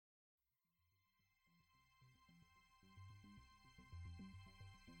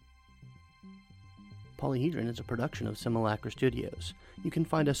Polyhedron is a production of Simulacra Studios. You can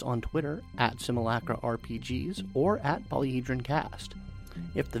find us on Twitter at Simulacra RPGs or at PolyhedronCast.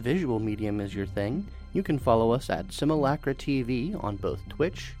 If the visual medium is your thing, you can follow us at Simulacra TV on both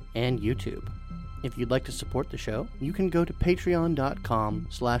Twitch and YouTube. If you'd like to support the show, you can go to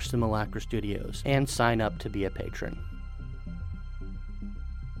patreon.com/Simulacra Studios and sign up to be a patron.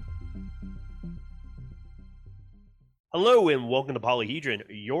 Hello and welcome to Polyhedron,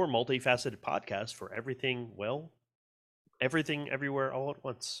 your multifaceted podcast for everything, everything, everywhere, all at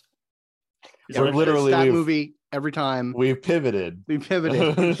once. So literally that movie every time. We've pivoted.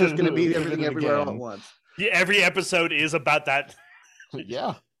 It's just going to be everything everywhere all at once. Yeah, every episode is about that.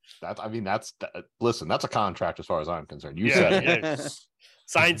 Yeah. Listen, that's a contract as far as I'm concerned. You said it. Yeah.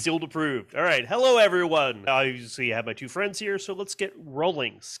 Signed, sealed, approved. All right. Hello, everyone. I usually have my two friends here, so let's get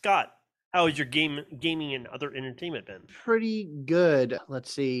rolling. Scott, how has your gaming and other entertainment been? Pretty good.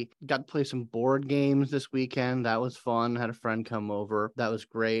 Let's see. Got to play some board games this weekend. That was fun. Had a friend come over. That was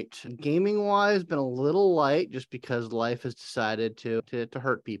great. Gaming wise, been a little light just because life has decided to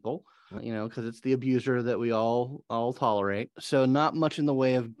hurt people. You know, because it's the abuser that we all tolerate. So not much in the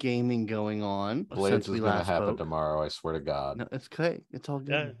way of gaming going on. Blades is going to happen tomorrow. I swear to God. No, it's okay. It's all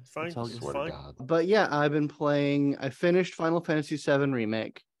good. Yeah, it's fine. It's all good. good. Swear to God. But yeah, I finished Final Fantasy VII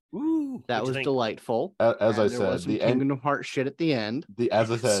Remake. Ooh, that was delightful. As I said, the Kingdom Hearts shit at the end.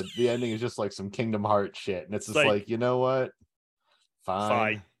 As I said, the ending is just like some Kingdom Hearts shit, and it's just like, you know what?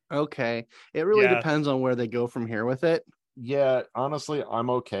 Fine. Okay. It really depends on where they go from here with it. Yeah, honestly, I'm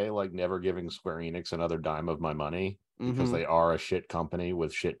okay like never giving Square Enix another dime of my money because they are a shit company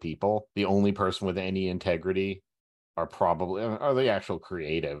with shit people. The only person with any integrity are the actual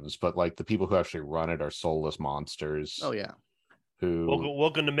creatives, but like the people who actually run it are soulless monsters. Oh yeah.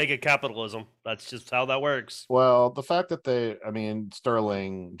 Welcome to mega capitalism. That's just how that works. Well, the fact that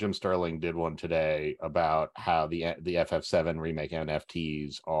Jim Sterling did one today about how the FF7 remake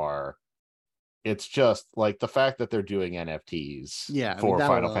NFTs are. It's just like the fact that they're doing NFTs for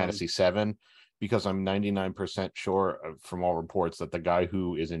Final Fantasy VII, because I'm 99% sure from all reports that the guy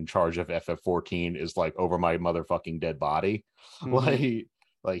who is in charge of FF14 is like over my motherfucking dead body. Like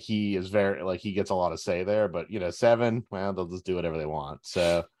he is he gets a lot of say there, but 7, well, they'll just do whatever they want.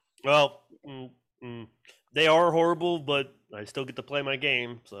 So, well, they are horrible, but I still get to play my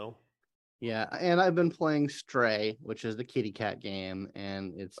game. So, yeah, and I've been playing Stray, which is the kitty cat game,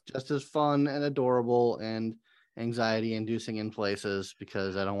 and it's just as fun and adorable and anxiety-inducing in places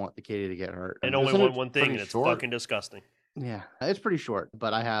because I don't want the kitty to get hurt. And only one thing, and it's fucking disgusting. Yeah, it's pretty short,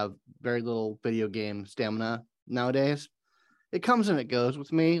 but I have very little video game stamina nowadays. It comes and it goes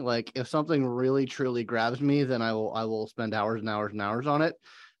with me. Like if something really truly grabs me, then I will spend hours and hours and hours on it.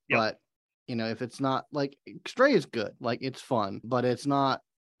 Yep. But if it's not, like, Stray is good, like it's fun, but it's not.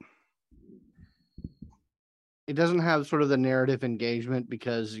 It doesn't have sort of the narrative engagement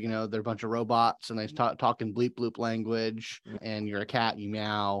because they're a bunch of robots and they talk in bleep bloop language, and you're a cat, you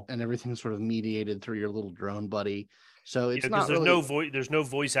meow, and everything's sort of mediated through your little drone buddy. So it's not there's really, there's no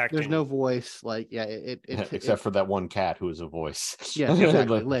voice acting. There's no voice. Like, except for that one cat who is a voice. Yeah,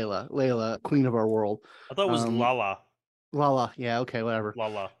 exactly. Layla, queen of our world. I thought it was Lala. Lala. Yeah. Okay. Whatever.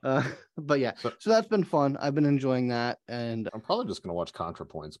 Lala. But yeah. So that's been fun. I've been enjoying that, and I'm probably just gonna watch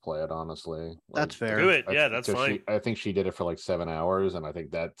ContraPoints play it. Honestly, that's fair. Do it. Yeah, that's fine. I think she did it for like 7 hours, and I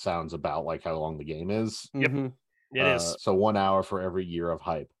think that sounds about like how long the game is. Yep. It is. So 1 hour for every year of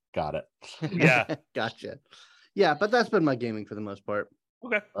hype. Got it. Yeah. Gotcha. Yeah, but that's been my gaming for the most part.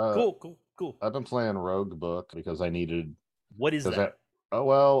 Okay. Cool. I've been playing Rogue Book because I needed. What is that? Oh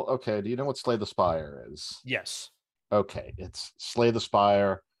well, okay. Do you know what Slay the Spire is? Yes. Okay, it's Slay the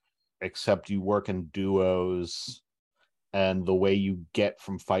Spire, except you work in duos, and the way you get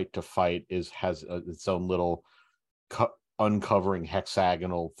from fight to fight has its own little uncovering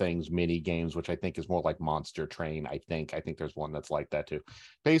hexagonal things, mini games, which I think is more like Monster Train. I think there's one that's like that too.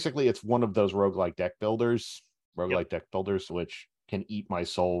 Basically, it's one of those roguelike deck builders, which can eat my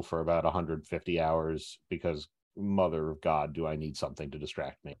soul for about 150 hours because, mother of God, do I need something to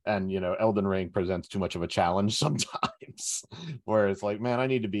distract me. And Elden Ring presents too much of a challenge sometimes where it's like, man, I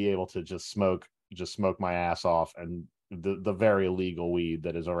need to be able to just smoke my ass off and the very illegal weed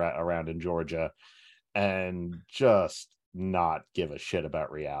that is around in Georgia and just not give a shit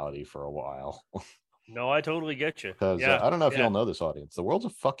about reality for a while. No, I totally get you. Because I don't know if y'all know this, audience, the world's a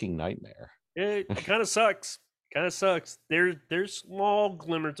fucking nightmare. It kind of sucks. There's small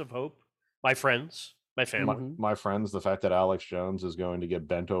glimmers of hope. My friends, my family, my friends, the fact that Alex Jones is going to get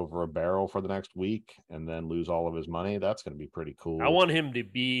bent over a barrel for the next week and then lose all of his money, that's going to be pretty cool. I want him to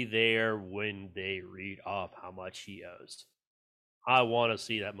be there when they read off how much he owes. I want to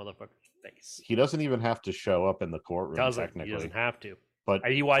see that motherfucker's face. He doesn't even have to show up in the courtroom. Technically, He doesn't have to. But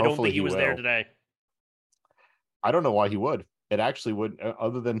I don't think he was there today. I don't know why he would. It actually would,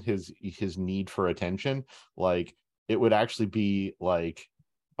 other than his need for attention, like it would actually be like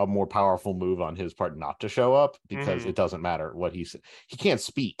a more powerful move on his part not to show up, because it doesn't matter what he said. He can't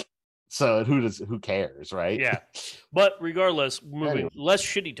speak. So who cares, right? Yeah. But regardless, moving Anyway. less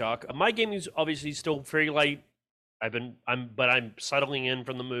shitty talk. My gaming is obviously still very light. I'm settling in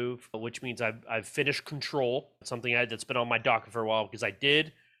from the move, which means I've finished Control. Something that's been on my docket for a while, because I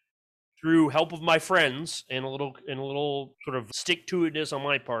did, through help of my friends and a little sort of stick to itness on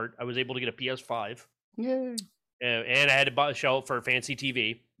my part, I was able to get a PS5. Yay. And I had to buy a shelf for a fancy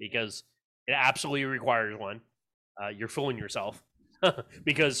TV, because it absolutely requires one. You're fooling yourself.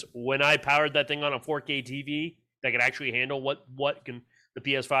 Because when I powered that thing on a 4K TV that could actually handle what the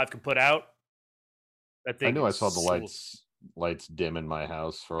PS5 can put out, that thing. I knew I saw the lights dim in my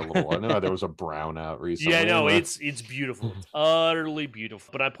house for a little while. I know there was a brownout recently. Yeah, no, it's beautiful. It's utterly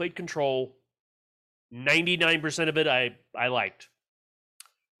beautiful. But I played Control. 99% of it I liked.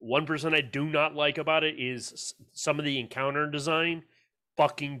 1% I do not like about it is some of the encounter design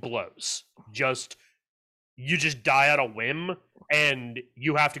fucking blows. You just die on a whim, and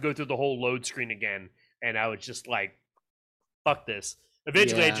you have to go through the whole load screen again. And I was just like, fuck this.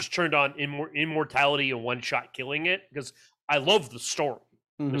 Eventually, I just turned on immortality and one-shot killing it, because I love the story.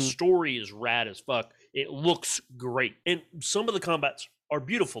 The story is rad as fuck. It looks great. And some of the combats are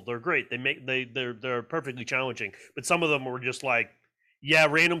beautiful. They're great. They're perfectly challenging. But some of them were just like, yeah,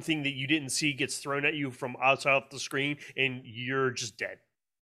 random thing that you didn't see gets thrown at you from outside the screen, and you're just dead.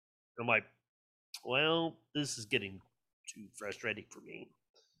 I'm like, well, this is getting too frustrating for me.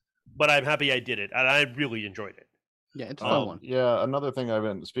 But I'm happy I did it, and I really enjoyed it. Yeah, it's a fun one. Yeah, another thing I've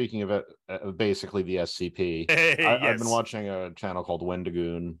been, speaking of it, basically the SCP. I've been watching a channel called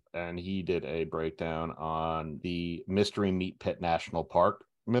Wendigoon, and he did a breakdown on the Mystery Meat Pit National Park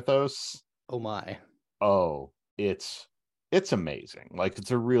mythos. Oh my. Oh, it's amazing. Like,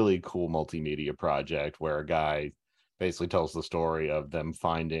 it's a really cool multimedia project where a guy basically tells the story of them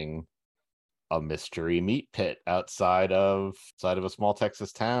finding a mystery meat pit outside of a small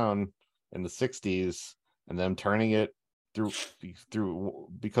Texas town in the 60s, and them turning it through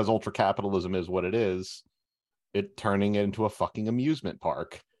because ultra capitalism is what it is, turning it into a fucking amusement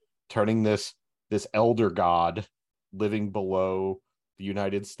park, turning this elder god living below the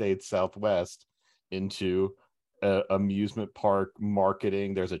United States Southwest into amusement park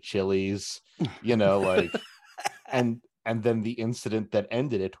marketing. There's a Chili's, like, and then the incident that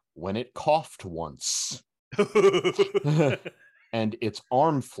ended it, when it coughed once. And its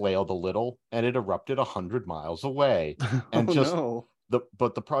arm flailed a little, and it erupted 100 miles away. And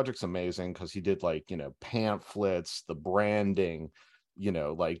but the project's amazing, because he did, like, pamphlets, the branding,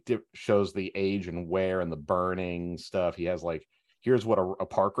 like shows the age and wear and the burning stuff. He has, like, here's what a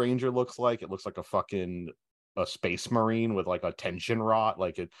park ranger looks like. It looks like a space marine with, like, a tension rod.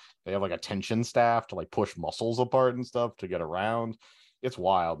 Like, they have, like, a tension staff to, like, push muscles apart and stuff to get around. It's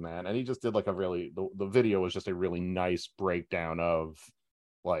wild, man. And he just did, like, the video was just a really nice breakdown of,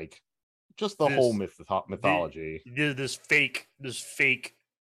 like, just the whole mythology. This fake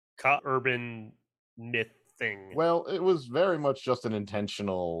urban myth thing. Well, it was very much just an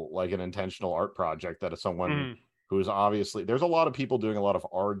intentional art project that is someone who's obviously, there's a lot of people doing a lot of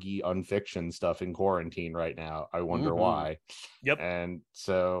argy unfiction stuff in quarantine right now. I wonder why. Yep. And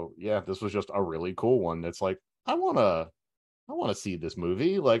so, yeah, this was just a really cool one. It's like, I want to see this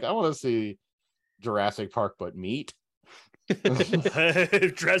movie. Like, I want to see Jurassic Park but meat.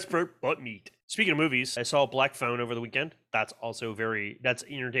 Jurassic Park but meat. Speaking of movies, I saw Black Phone over the weekend. That's also that's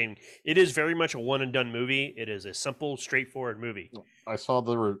entertaining. It is very much a one and done movie. It is a simple, straightforward movie. I saw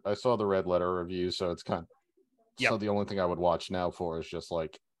the Red Letter review, so it's kind of, so the only thing I would watch now for is just,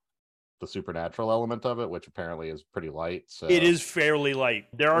 like, the supernatural element of it, which apparently is pretty light. So it is fairly light.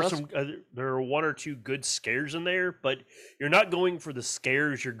 There are there are one or two good scares in there, but you're not going for the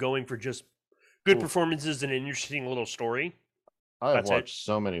scares. You're going for just good performances and an interesting little story. I've watched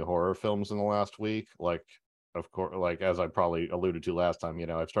so many horror films in the last week. Like, of course, like, as I probably alluded to last time,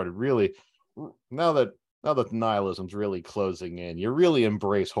 I've started really, now that nihilism's really closing in, you really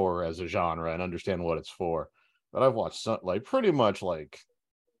embrace horror as a genre and understand what it's for. But I've watched pretty much, like,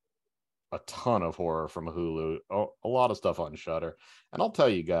 a ton of horror from Hulu, a lot of stuff on Shudder, and I'll tell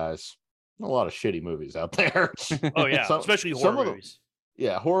you guys, a lot of shitty movies out there. Oh yeah, especially horror movies.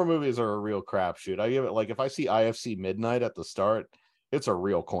 Yeah, horror movies are a real crapshoot. I give it, like, if I see IFC Midnight at the start, it's a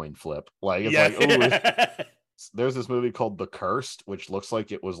real coin flip. Like, it's like, ooh, there's this movie called The Cursed, which looks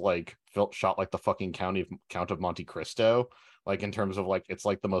like it was like shot like the fucking Count of Monte Cristo, like in terms of like it's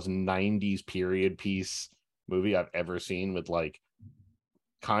like the most 90s period piece movie I've ever seen, with like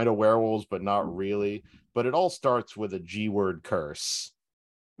kind of werewolves but not really. But it all starts with a G word curse,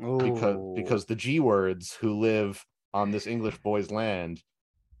 because the G words who live on this English boy's land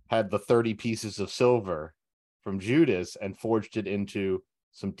had the 30 pieces of silver from Judas and forged it into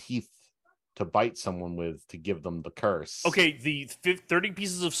some teeth to bite someone with to give them the curse. Okay, the 30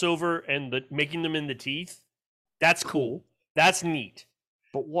 pieces of silver and making them in the teeth, that's cool. That's neat.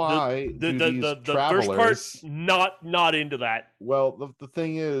 But why the travelers... first part, not into that. Well, the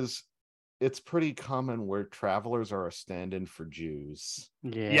thing is, it's pretty common where travelers are a stand-in for Jews.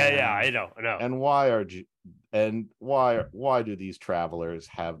 Yeah, I know. And why do these travelers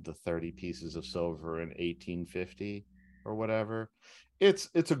have the 30 pieces of silver in 1850 or whatever?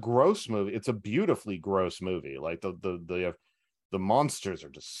 It's a gross movie. It's a beautifully gross movie. Like the monsters are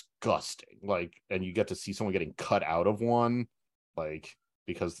disgusting. Like, and you get to see someone getting cut out of one, like,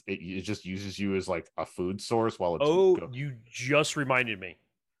 because it just uses you as like a food source while it's you just reminded me.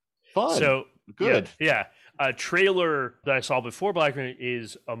 Fun. So good. Yeah. A trailer that I saw before Blackman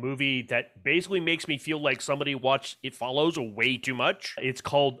is a movie that basically makes me feel like somebody watched It Follows way too much. It's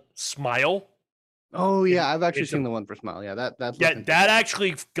called Smile. Oh yeah, I've actually seen the one for Smile. Yeah, that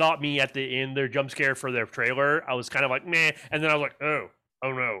actually got me at the end. Their jump scare for their trailer, I was kind of like meh, and then I was like, oh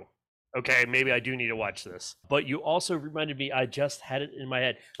no, okay, maybe I do need to watch this. But you also reminded me, I just had it in my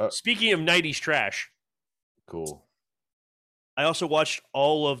head. Speaking of 90s trash, cool. I also watched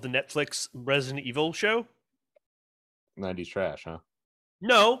all of the Netflix Resident Evil show. 90s trash, huh?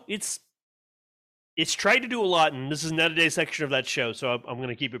 No, it's tried to do a lot, and this is not a day section of that show, so I'm going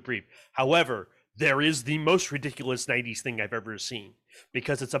to keep it brief. However, there is the most ridiculous 90s thing I've ever seen,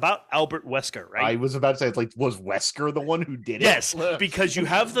 because it's about Albert Wesker, right? I was about to say, it's like, was Wesker the one who did it? Yes, because you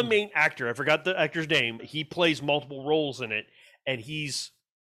have the main actor. I forgot the actor's name. He plays multiple roles in it, and he's,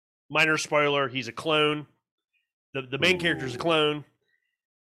 minor spoiler, he's a clone. The main character is a clone,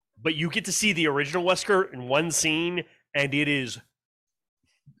 but you get to see the original Wesker in one scene, and it's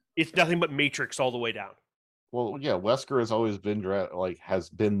nothing but Matrix all the way down. Well, yeah, Wesker has always been has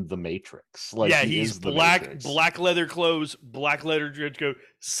been the Matrix. Like, yeah, he's black leather clothes, black leather trench coat,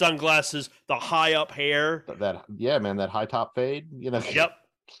 sunglasses, the high up hair. That high top fade. You know. Yep.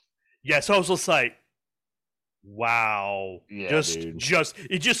 Yeah, so I was just like, wow. Yeah,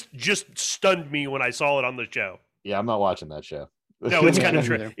 it just stunned me when I saw it on the show. Yeah, I'm not watching that show. No, it's kind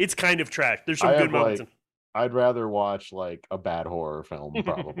of it's kind of trash. There's some good moments. I'd rather watch like a bad horror film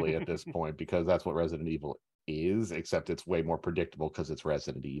probably at this point, because that's what Resident Evil is, except it's way more predictable because it's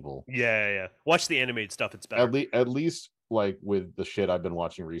Resident Evil. Yeah. Watch the animated stuff. It's better. At least like with the shit I've been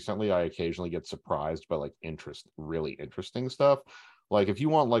watching recently, I occasionally get surprised by like really interesting stuff. Like if you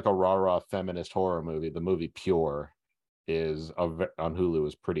want like a rah feminist horror movie, the movie Pure on Hulu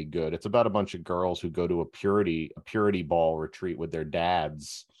is pretty good. It's about a bunch of girls who go to a purity ball retreat with their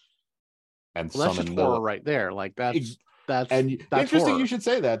dads, and that's just horror right there. Like that's interesting. Horror. You should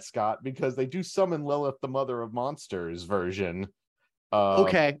say that, Scott, because they do summon Lilith, the Mother of Monsters version.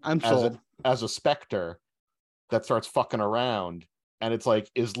 Okay, I'm sold. As a specter that starts fucking around, and it's like,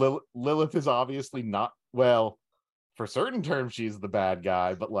 Lilith is obviously not, well, for certain terms she's the bad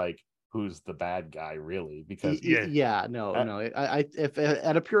guy, but like, who's the bad guy really? Because if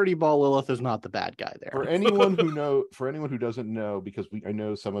at a purity ball, Lilith is not the bad guy there. For anyone who doesn't know, because I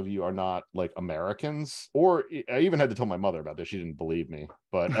know some of you are not like Americans, or I even had to tell my mother about this. She didn't believe me,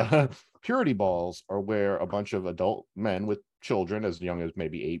 but purity balls are where a bunch of adult men with children as young as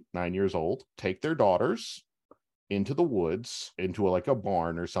maybe 8-9 years old take their daughters into the woods, into a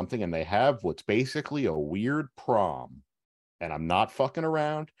barn or something, and they have what's basically a weird prom. And I'm not fucking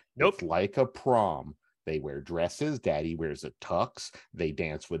around. Nope. It's like a prom. They wear dresses. Daddy wears a tux. They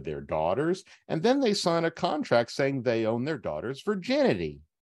dance with their daughters. And then they sign a contract saying they own their daughter's virginity.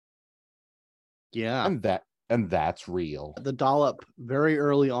 Yeah. And that's real. The Dollop very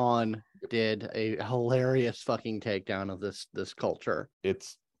early on did a hilarious fucking takedown of this culture.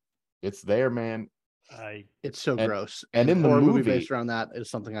 It's there, man. It's so gross. And in the movie based around that is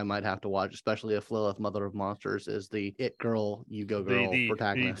something I might have to watch, especially if Lilith, Mother of Monsters, is the it girl, you go girl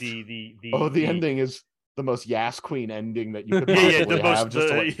protagonist. The ending is the most Yas Queen ending that you could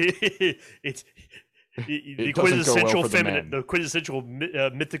possibly have. It's the quintessential feminine, the quintessential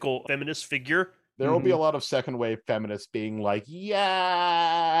mythical feminist figure. There will be a lot of second wave feminists being like,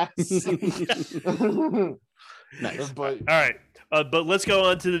 yes. Nice. All right. But let's go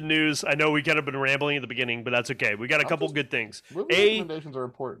on to the news. I know we kind of been rambling at the beginning, but that's okay. We got a couple good things. Movie recommendations are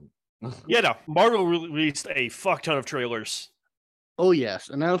important. Yeah, no. Marvel released a fuck ton of trailers. Oh yes,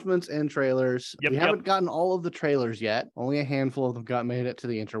 announcements and trailers. Yep, We yep. haven't gotten all of the trailers yet. Only a handful of them got made it to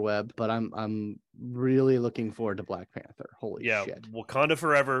the interweb, but I'm really looking forward to Black Panther. Holy Yeah, shit. Wakanda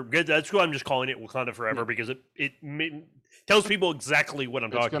Forever. That's what I'm just calling it, Wakanda Forever, because it tells people exactly what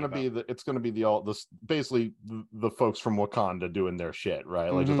I'm talking about. It's gonna be basically the folks from Wakanda doing their shit,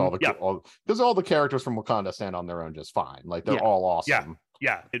 right? Like just Mhm. all the characters from Wakanda stand on their own just fine. Like they're Yeah. all awesome.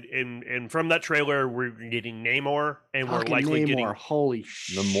 Yeah, and from that trailer, we're getting Namor, and we're Fucking likely Namor. getting Holy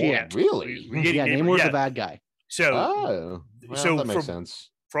shit. Really? we're getting Yeah, Namor. Namor's Yeah. the bad guy. So, Oh, well, so that makes sense.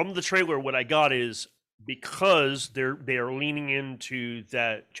 from the trailer, what I got is because they are leaning into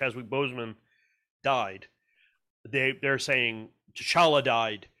that Chadwick Boseman died. They're saying T'Challa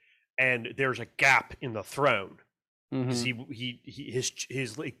died, and there's a gap in the throne. Because his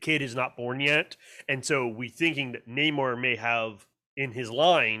kid is not born yet, and so we thinking that Namor may have in his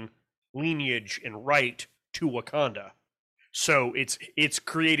line lineage and right to Wakanda. So it's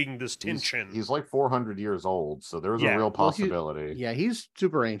creating this tension. He's like 400 years old, so there's Yeah. a real Well, possibility. he's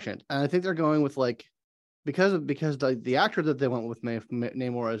super ancient. And I think they're going with like because the actor that they went with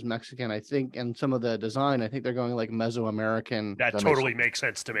Namor is Mexican, I think, and some of the design, I think they're going like Mesoamerican. That totally makes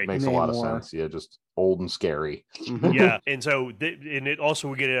sense to me. Makes a lot of Namor. sense. Yeah, just old and scary. Mhm. Yeah, and so and it also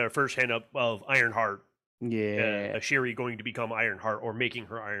we get a first hand up of Ironheart. Yeah. Shiri going to become Ironheart or making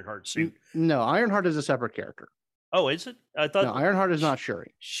her Ironheart suit. No, Ironheart is a separate character. Oh, is it? I thought No, Ironheart is not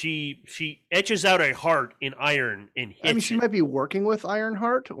Shuri. She etches out a heart in iron and hits I mean, she might be working with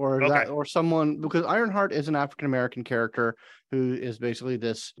Ironheart or Okay. that or someone, because Ironheart is an African American character who is basically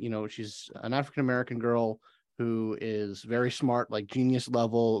this, she's an African American girl who is very smart, like genius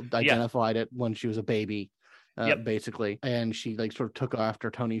level, identified it when she was a baby. Basically, and she like sort of took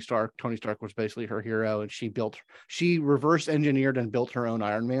after Tony Stark. Tony Stark was basically her hero, and she reverse engineered and built her own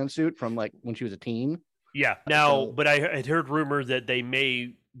Iron Man suit from like when she was a teen. Yeah. Now, but I had heard rumor that they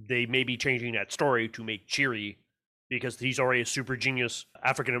may be changing that story to make Cheery because he's already a super genius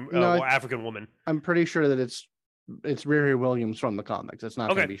African woman. I'm pretty sure that it's Riri Williams from the comics. It's not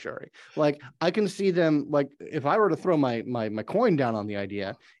going to be Shuri. Like I can see them, like if I were to throw my coin down on the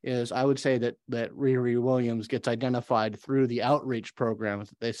idea, is I would say that Riri Williams gets identified through the outreach programs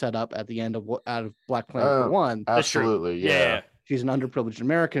that they set up at the end of Black Planet 1. Absolutely, yeah. She's an underprivileged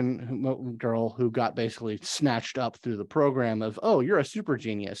American girl who got basically snatched up through the program of, oh, you're a super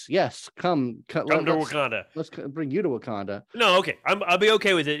genius. Yes, come to Wakanda. Let's bring you to Wakanda. No, okay, I'll be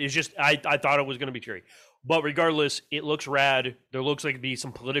okay with it. It's just I thought it was going to be Cheery. But regardless, it looks rad. There looks like to be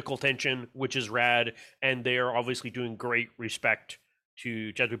some political tension, which is rad, and they are obviously doing great respect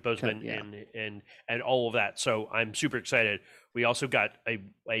to Chadwick Boseman and all of that. So I'm super excited. We also got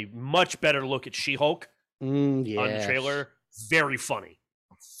a much better look at She-Hulk on the trailer. Very funny.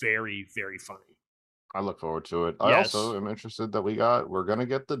 Very, very funny. I look forward to it. I also am interested that we're going to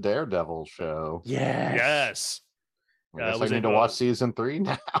get the Daredevil show. Yes. I guess I need to watch season 3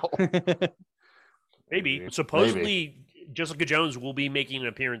 now. Maybe. Supposedly, Jessica Jones will be making an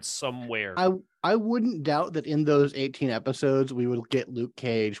appearance somewhere. I wouldn't doubt that in those 18 episodes, we will get Luke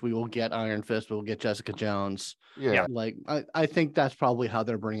Cage, we will get Iron Fist, we'll get Jessica Jones. Yeah. Like, I think that's probably how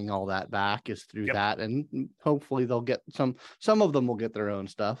they're bringing all that back is through that. And hopefully they'll get some of them will get their own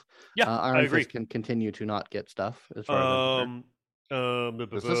stuff. Yeah, Iron Fist can continue to not get stuff. As far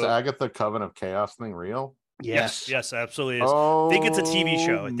as is this Agatha Coven of Chaos thing real? Yes, absolutely is. I think it's a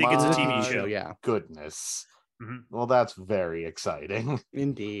TV show. Yeah. Goodness. Mm-hmm. Well, that's very exciting.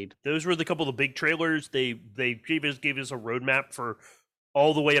 Indeed. Those were the couple of big trailers. They gave us a roadmap for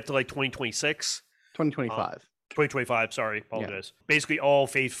all the way up to like 2026. 2025. 2025, sorry. Apologize. Yeah. Basically all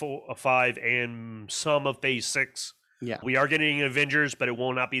Phase 5 and some of Phase 6. Yeah. We are getting Avengers, but it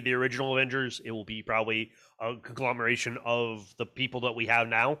will not be the original Avengers. It will be probably a conglomeration of the people that we have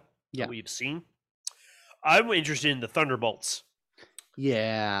now that we've seen. I'm interested in the Thunderbolts.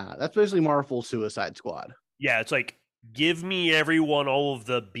 Yeah, that's basically Marvel's Suicide Squad. Yeah, it's like, give me all of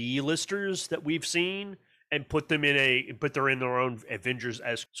the B-listers that we've seen and put them in their own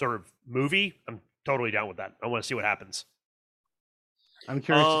Avengers-esque sort of movie. I'm totally down with that. I want to see what happens. I'm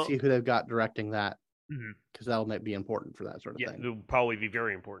curious to see who they've got directing that, because that'll be important for that sort of thing. It'll probably be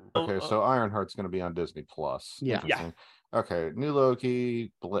very important. Okay, so Ironheart's going to be on Disney Plus. Yeah. Okay, new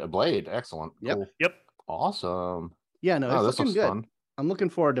Loki, Blade, excellent. Yep. Cool. Yep. Awesome. Yeah, no, it's looking good. Fun. I'm looking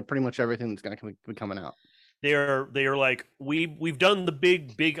forward to pretty much everything that's going to be coming out. They are like, we've done the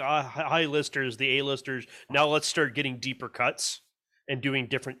big high listers, the A-listers. Now let's start getting deeper cuts and doing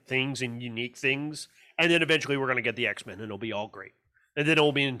different things and unique things. And then eventually we're going to get the X-Men and it'll be all great. And then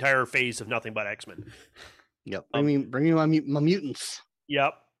it'll be an entire phase of nothing but X-Men. Yep. Bring me my mutants.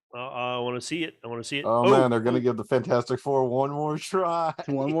 Yep. I want to see it. I want to see it. Oh man, they're gonna give the Fantastic Four one more try.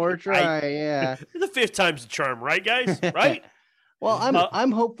 One more try, yeah. The fifth time's the charm, right, guys? Right? Well,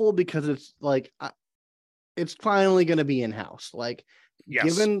 I'm hopeful because it's like it's finally going to be in house. Like,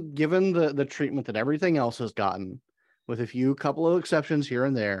 yes. given the treatment that everything else has gotten, with a couple of exceptions here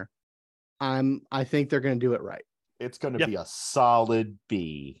and there, I think they're going to do it right. It's going to be a solid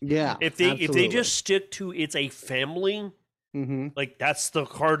B. Yeah, if they just stick to it's a family, like that's the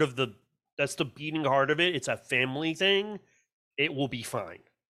beating heart of it. It's a family thing. It will be fine.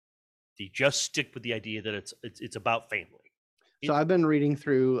 They just stick with the idea that it's about family. So I've been reading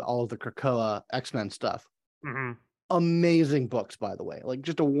through all of the Krakoa X-Men stuff. Mm-hmm. Amazing books, by the way. Like,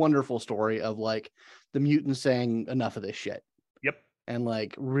 just a wonderful story of like the mutants saying enough of this shit. Yep. And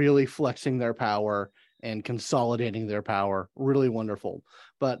like really flexing their power and consolidating their power. Really wonderful.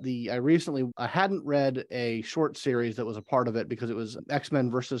 But I hadn't read a short series that was a part of it because it was X-Men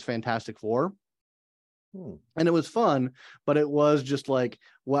versus Fantastic Four. And it was fun, but it was just like,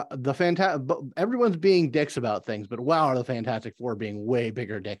 well, everyone's being dicks about things, but wow, are the Fantastic Four being way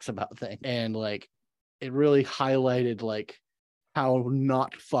bigger dicks about things. And like, it really highlighted like how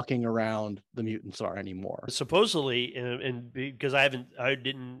not fucking around the mutants are anymore. Supposedly, and because I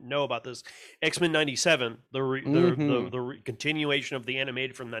didn't know about this, X-Men 97, the continuation of the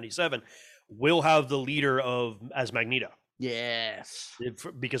animated from 97, will have the leader as Magneto. Yes.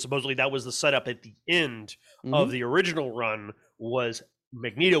 Because supposedly that was the setup at the end of the original run, was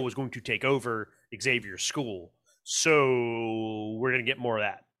Magneto was going to take over Xavier's school. So we're going to get more of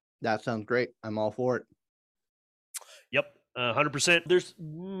that. That sounds great. I'm all for it. Yep. 100%. There's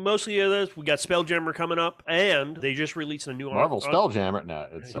mostly of this. We got Spelljammer coming up, and they just released a new Marvel Spelljammer. No,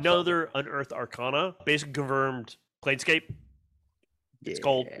 it's another Unearthed Arcana, basically confirmed Planescape. It's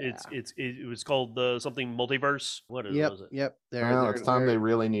called it was called something multiverse. What is it? Yep. It's time they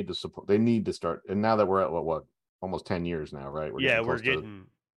really need to support. They need to start. And now that we're at what almost 10 years now, right?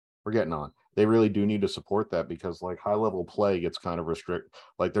 We're getting on. They really do need to support that because like high level play gets kind of restrict.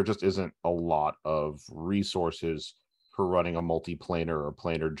 Like there just isn't a lot of resources for running a multiplanar or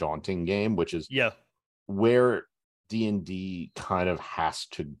planar jaunting game, which is where D&D kind of has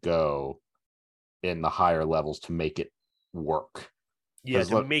to go in the higher levels to make it work. Yeah,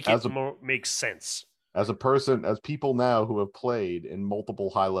 to make it make sense. As a person, as people now who have played in multiple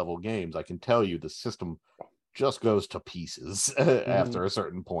high-level games, I can tell you the system just goes to pieces after a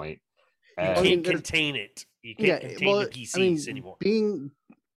certain point. You can't contain it. You can't contain the PCs anymore.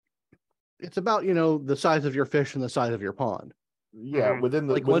 It's about, the size of your fish and the size of your pond. Yeah, within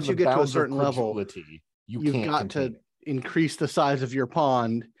the once you get to a certain level, you've got to increase the size of your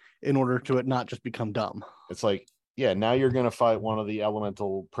pond in order to it not just become dumb. It's like, now you're going to fight one of the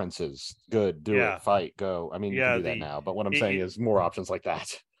elemental princes. Good, do it, fight, go. I mean, you can do that now, but what I'm saying is more options like that.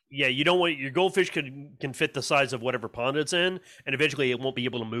 Yeah, you don't want your goldfish can fit the size of whatever pond it's in, and eventually it won't be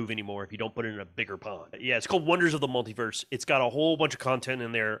able to move anymore if you don't put it in a bigger pond. Yeah, it's called Wonders of the Multiverse. It's got a whole bunch of content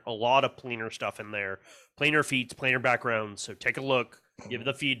in there, a lot of planar stuff in there, planar feats, planar backgrounds. So take a look, give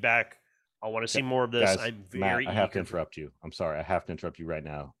the feedback. I want to see more of this. Guys, Matt, I have to interrupt you. I'm sorry, I have to interrupt you right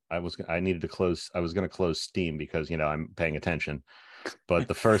now. I was going to close Steam because I'm paying attention. But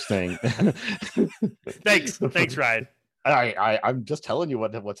the first thing, thanks, Ryan. I'm just telling you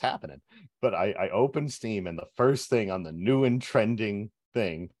what's happening. But I opened Steam and the first thing on the new and trending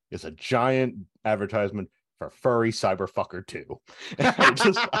thing is a giant advertisement for Furry Cyberfucker 2. And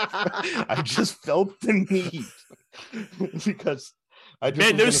I just felt the need because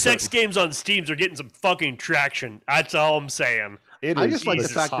those sex games on Steam are getting some fucking traction. That's all I'm saying. I just like the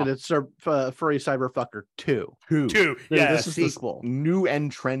fact that it's Furry Cyberfucker 2. Yeah, this is the sequel. New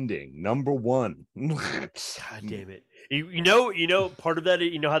and trending, number 1. God damn it. You know, part of that,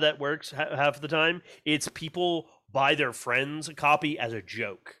 how that works half of the time? It's people buy their friends a copy as a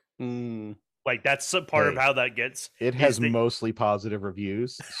joke. Like, that's a part of how that gets. It has mostly positive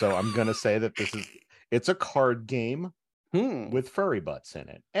reviews, so I'm going to say that it's a card game with furry butts in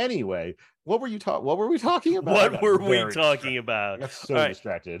it. Anyway, what were we talking about? What were we talking about? I got so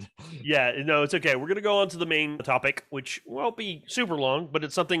distracted. Yeah, no, it's okay. We're going to go on to the main topic, which won't be super long, but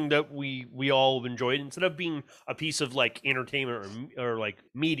it's something that we all have enjoyed. Instead of being a piece of like entertainment or like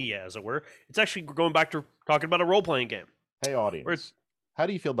media, as it were, it's actually going back to talking about a role-playing game. Hey, audience, how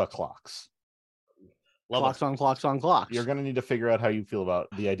do you feel about clocks? Clocks on clocks on clocks. You're going to need to figure out how you feel about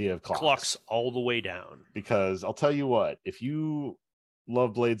the idea of clocks. Clocks all the way down. Because I'll tell you what, if you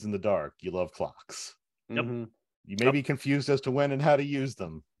love Blades in the Dark, you love clocks. Yep. You may be confused as to when and how to use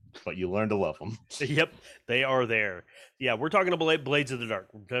them, but you learn to love them. Yep, they are there. Yeah, we're talking about Blades of the Dark.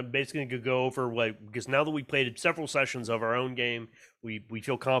 We're basically going to go over because now that we played several sessions of our own game, we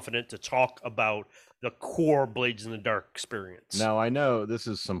feel confident to talk about the core Blades in the Dark experience. Now I know this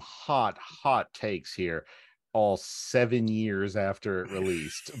is some hot takes here, all 7 years after it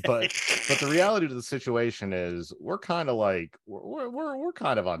released, but the reality of the situation is we're kind of like we're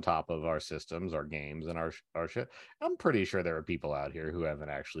kind of on top of our systems, our games, and our shit. I'm pretty sure there are people out here who haven't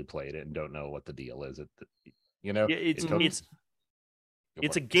actually played it and don't know what the deal is. Yeah, it's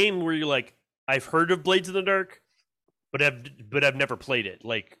a game where you're like, I've heard of Blades in the Dark, but I've never played it.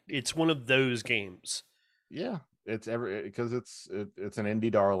 Like, it's one of those games. Yeah, it's because it's an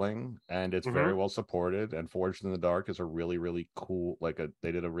indie darling and it's very well supported. And Forged in the Dark is a really cool,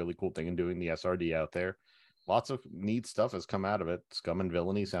 they did a really cool thing in doing the SRD out there. Lots of neat stuff has come out of it. Scum and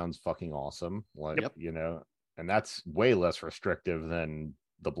Villainy sounds fucking awesome. And that's way less restrictive than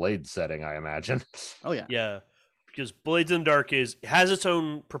the Blade setting, I imagine. Oh yeah. Yeah. Because Blades in the Dark has its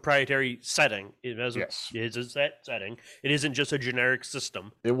own proprietary setting. It has a set setting. It isn't just a generic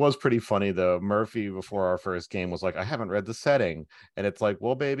system. It was pretty funny though. Murphy, before our first game, was like, I haven't read the setting. And it's like,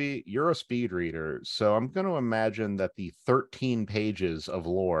 well, baby, you're a speed reader. So I'm going to imagine that the 13 pages of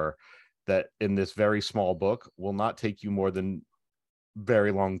lore that in this very small book will not take you more than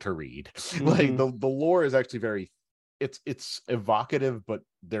very long to read. Like the lore is actually very it's evocative, but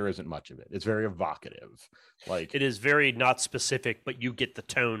there isn't much of it. It's very evocative. Like it is very not specific, but you get the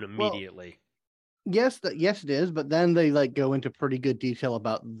tone immediately. Well, yes, it is. But then they go into pretty good detail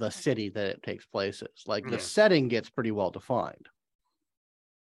about the city that it takes place in. Like the setting gets pretty well defined.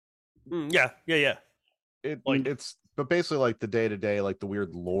 Yeah. It's but basically like the day to day, like the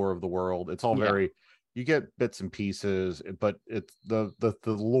weird lore of the world. It's all very. You get bits and pieces, but it's the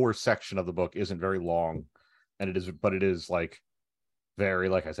lore section of the book isn't very long. And it is like very,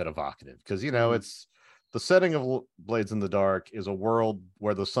 like I said, evocative because it's the setting of Blades in the Dark is a world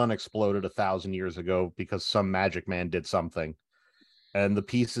where the sun exploded 1,000 years ago because some magic man did something, and the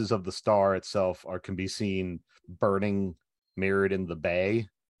pieces of the star itself can be seen burning, mirrored in the bay,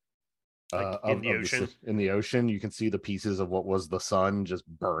 in the ocean. In the ocean, you can see the pieces of what was the sun just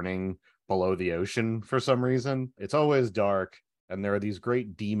burning below the ocean for some reason. It's always dark, and there are these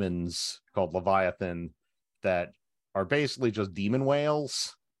great demons called Leviathan that are basically just demon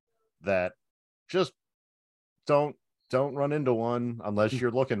whales that just don't run into one unless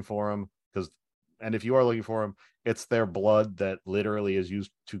you're looking for them, and if you are looking for them, it's their blood that literally is used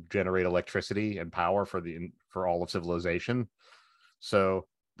to generate electricity and power for all of civilization. So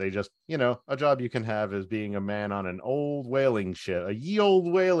they just, a job you can have is being a man on an old whaling ship,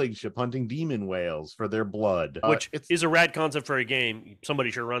 hunting demon whales for their blood, which is a rad concept for a game.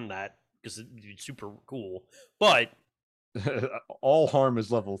 Somebody should run that, because it's super cool. But all harm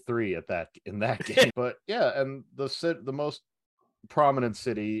is level 3 in that game. But yeah, and the most prominent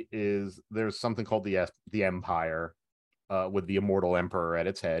city there's something called the Empire, with the immortal emperor at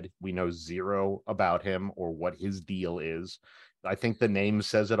its head. We know zero about him or what his deal is. I think the name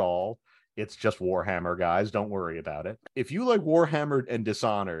says it all. It's just Warhammer, guys. Don't worry about it. If you like Warhammer and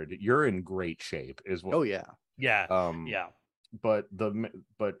Dishonored, you're in great shape. Oh yeah. Yeah. But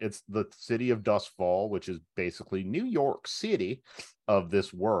it's the city of Dustfall, which is basically New York City of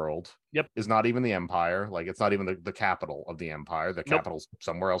this world. Yep. Is not even the Empire. Like, it's not even the capital of the Empire. The capital's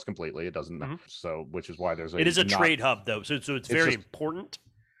somewhere else completely. It doesn't matter. So, which is why it is a trade hub though. So it's very important.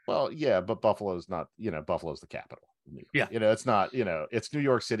 Well, yeah, but Buffalo's not, Buffalo's the capital. Yeah. It's not, it's New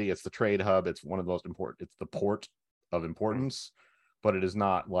York City. It's the trade hub. It's one of the most important. It's the port of importance. But it is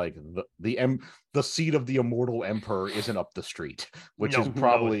not like the seat of the immortal emperor isn't up the street, which is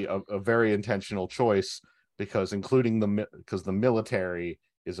probably a very intentional choice, because because the military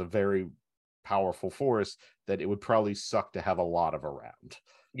is a very powerful force that it would probably suck to have a lot of around.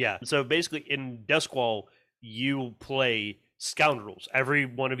 Yeah. So basically in Duskwall, you play scoundrels. Every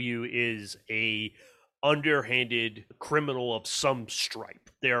one of you is a underhanded criminal of some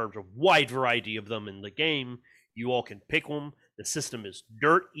stripe. There are a wide variety of them in the game. You all can pick them. The system is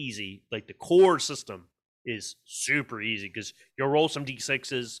dirt easy. Like, the core system is super easy, because you'll roll some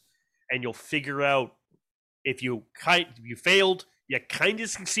d6s and you'll figure out if you failed, you kind of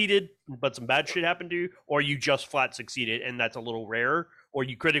succeeded, but some bad shit happened to you, or you just flat succeeded, and that's a little rare, or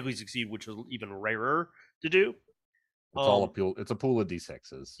you critically succeed, which is even rarer to do. It's a pool of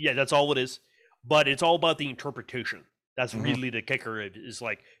d6s. Yeah, that's all it is. But it's all about the interpretation. That's really the kicker. Is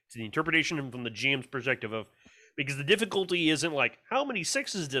like, it's the interpretation from the GM's perspective of, because the difficulty isn't like, how many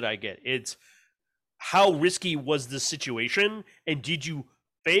 6s did I get? It's how risky was this situation, and did you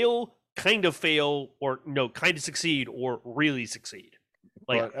fail, or no, kind of succeed, or really succeed?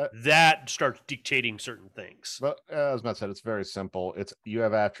 Like But, that starts dictating certain things. But as Matt said, it's very simple. It's you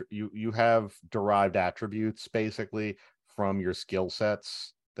have derived attributes basically from your skill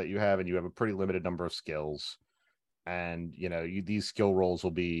sets that you have, and you have a pretty limited number of skills. And these skill rolls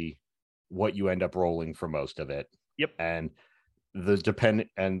will be what you end up rolling for most of it. Yep. And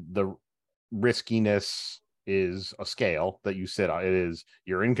the riskiness is a scale that you sit on. It is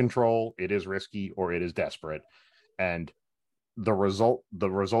you're in control, it is risky, or it is desperate. And the result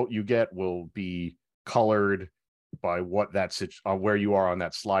you get will be colored by what where you are on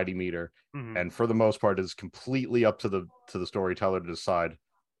that sliding meter. Mm-hmm. And for the most part, it's completely up to the storyteller to decide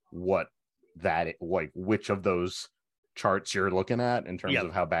which of those charts you're looking at in terms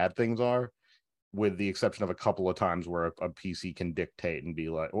of how bad things are, with the exception of a couple of times where a PC can dictate and be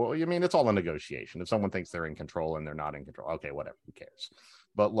like, well, I mean, it's all a negotiation. If someone thinks they're in control and they're not in control, okay, whatever, who cares?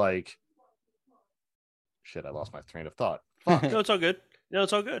 But shit, I lost my train of thought. Fuck. No, it's all good.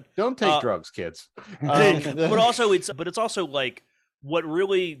 Don't take drugs, kids. But it's also like what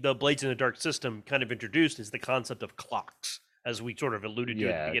really the Blades in the Dark system kind of introduced is the concept of clocks, as we sort of alluded to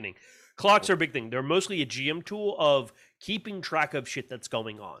at the beginning. Clocks are a big thing. They're mostly a GM tool of keeping track of shit that's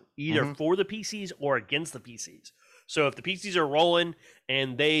going on, either for the PCs or against the PCs. So if the PCs are rolling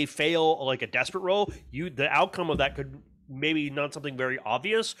and they fail like a desperate roll, the outcome of that could maybe not something very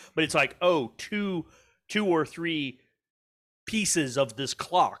obvious, but it's like, two or three pieces of this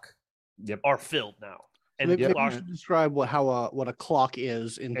clock are filled now. And maybe you should describe what a clock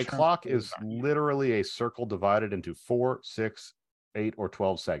is. A clock is literally a circle divided into 4, 6, 8, or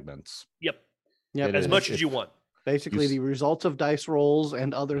 12 segments. Yep. As much as you want. Basically, the results of dice rolls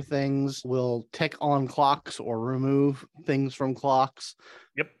and other things will tick on clocks or remove things from clocks.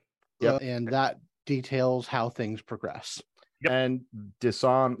 Yep. And that details how things progress. Yep. And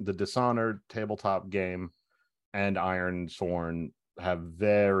the Dishonored tabletop game and Iron Sworn have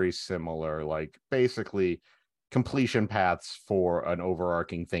very similar, basically completion paths for an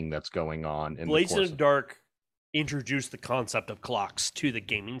overarching thing that's going on. Blades in the Dark introduced the concept of clocks to the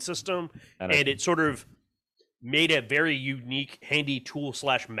gaming system, and it sort of made a very unique, handy tool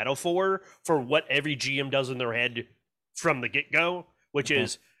 / metaphor for what every GM does in their head from the get-go, which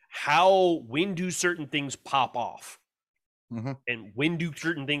is when do certain things pop off? And when do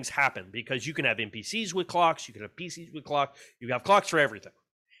certain things happen? Because you can have NPCs with clocks, you can have PCs with clocks, you have clocks for everything.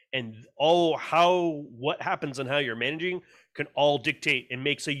 And what happens and how you're managing can all dictate and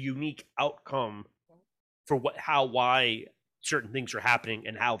makes a unique outcome for why certain things are happening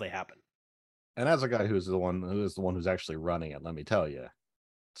and how they happen. And as a guy who is the one who's actually running it, let me tell you,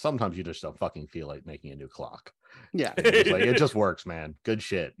 sometimes you just don't fucking feel like making a new clock. Yeah. It just works, man. Good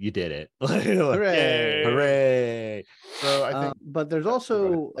shit. You did it. Hooray. Hooray. So I think but there's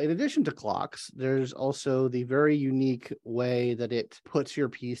also, in addition to clocks, there's also the very unique way that it puts your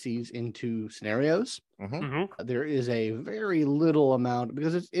PCs into scenarios. There is a very little amount,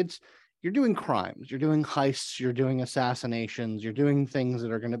 because you're doing crimes, you're doing heists, you're doing assassinations, you're doing things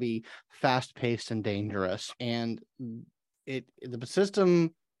that are going to be fast-paced and dangerous. And the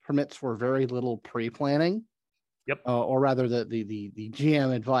system permits for very little pre-planning. Yep. Or rather, the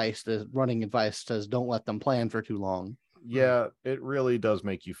GM advice, the running advice says, don't let them plan for too long. Yeah, it really does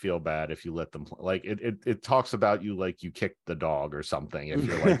make you feel bad if you let them. It talks about you like you kicked the dog or something. If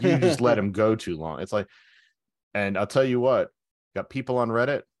you're like you just let him go too long, it's like. And I'll tell you what, got people on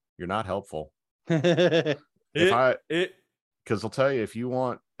Reddit. You're not helpful. Because I'll tell you, if you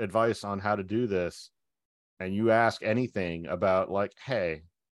want advice on how to do this, and you ask anything about hey,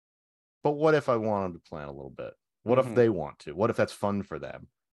 but what if I wanted to plan a little bit? What if they want to? What if that's fun for them?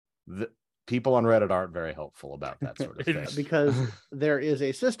 People on Reddit aren't very helpful about that sort of thing. Because there is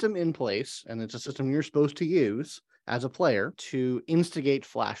a system in place, and it's a system you're supposed to use as a player to instigate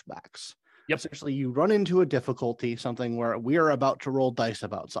flashbacks. Yep. Essentially, you run into a difficulty, something where we are about to roll dice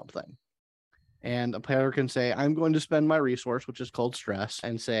about something. And a player can say, I'm going to spend my resource, which is called stress,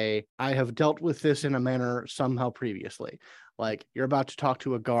 and say, I have dealt with this in a manner somehow previously. Like, you're about to talk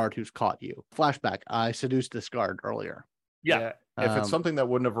to a guard who's caught you. Flashback, I seduced this guard earlier. Yeah. If it's something that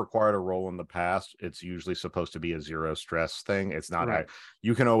wouldn't have required a roll in the past, it's usually supposed to be a zero stress thing. It's not. Right.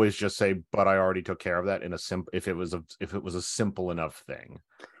 You can always just say, but I already took care of that in a simple. If it was a simple enough thing.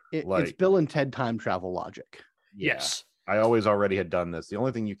 It's Bill and Ted time travel logic. Yeah. Yes. I always already had done this. The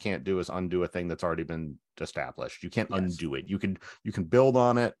only thing you can't do is undo a thing that's already been established. You can't undo it. You can build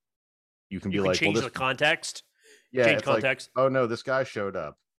on it. You can change the context. Yeah, change context. Oh no, this guy showed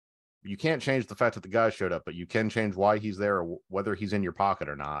up. You can't change the fact that the guy showed up, but you can change why he's there or whether he's in your pocket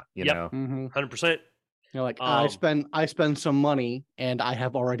or not. You know, 100%. You're like, I spend some money and I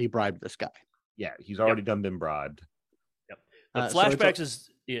have already bribed this guy. Yeah, he's already been bribed. Yep. The flashbacks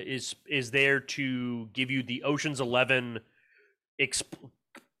is there to give you the Ocean's 11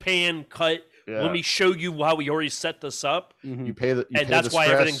 pan cut. Yeah. Let me show you how we already set this up. You pay the, and that's why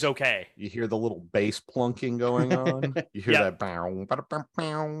everything's okay. You hear the little bass plunking going on. You hear that bow, bow,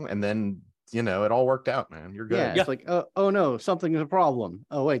 bow, and then it all worked out, man. You're good. Yeah, it's like, oh no, something is a problem.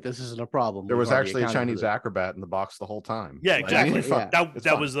 Oh wait, this isn't a problem. There was actually a Chinese acrobat in the box the whole time. Yeah, exactly.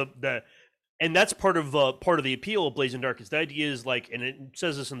 That was the and that's part of the appeal of Blazing Dark. Is the idea is like, and it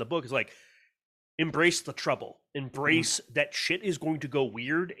says this in the book, is like, embrace the trouble, embrace that shit is going to go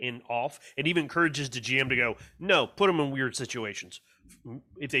weird and off. It even encourages the GM to go, no, put them in weird situations.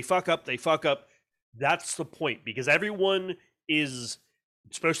 If they fuck up, they fuck up. That's the point, because everyone is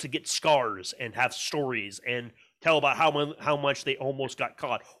supposed to get scars and have stories and tell about how much they almost got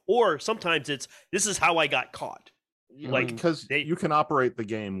caught. Or sometimes it's, this is how I got caught. Like, because you can operate the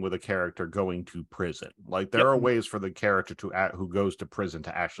game with a character going to prison. Like, there are ways for the character who goes to prison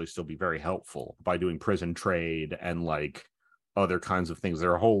to actually still be very helpful by doing prison trade and like other kinds of things.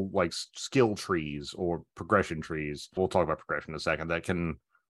 There are whole like skill trees or progression trees. We'll talk about progression in a second, that can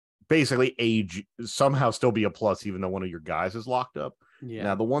basically somehow still be a plus even though one of your guys is locked up. Yeah.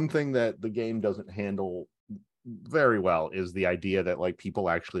 Now, the one thing that the game doesn't handle very well is the idea that like people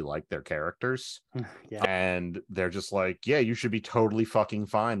actually like their characters. And they're just like, yeah, you should be totally fucking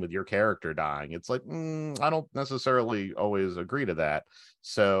fine with your character dying. It's like, I don't necessarily always agree to that.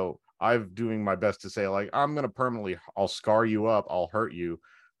 So I'm doing my best to say, like, I'll scar you up, I'll hurt you,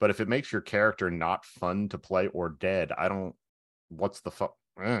 but if it makes your character not fun to play or dead, what's the fuck?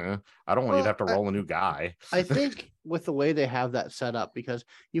 I don't want you to have to roll a new guy. I think with the way they have that set up, because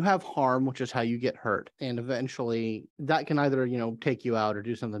you have harm, which is how you get hurt, and eventually that can either take you out or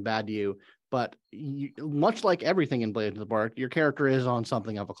do something bad to you. But much like everything in Blades of the Dark, your character is on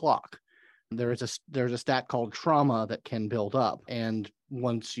something of a clock. There's a stat called trauma that can build up, and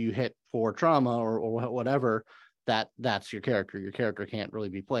once you hit 4 trauma or whatever, that's your character. Your character can't really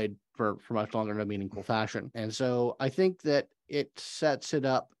be played for much longer in a meaningful fashion. And so I think that it sets it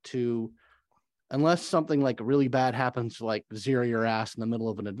up to, unless something like really bad happens to like zero your ass in the middle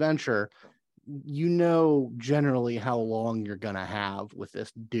of an adventure, generally how long you're gonna have with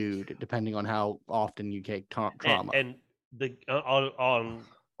this dude, depending on how often you take trauma. And the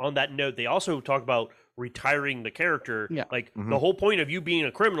on that note, they also talk about retiring the character. Yeah. Like the whole point of you being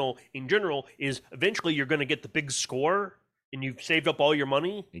a criminal in general is eventually you're going to get the big score and you've saved up all your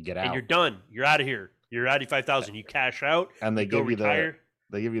money. You get out and you're done. You're out of here. You're at 85,000. You cash out and they give you retire.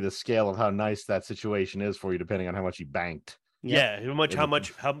 They give you the scale of how nice that situation is for you, depending on how much you banked. Yeah.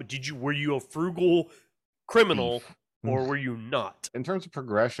 Were you a frugal criminal or were you not? In terms of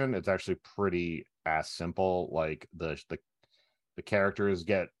progression, it's actually pretty simple. Like the characters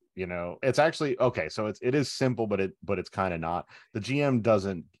get, it's actually okay. So it is simple, but it's kind of not. The GM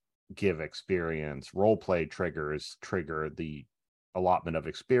doesn't give experience. Role play triggers trigger the allotment of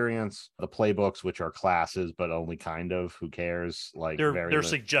experience. The playbooks, which are classes, but only kind of, who cares? Like they're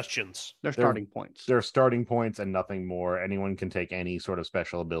suggestions. They're starting points. They're starting points and nothing more. Anyone can take any sort of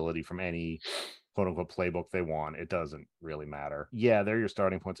special ability from any quote unquote playbook they want. It doesn't really matter. Yeah, they're your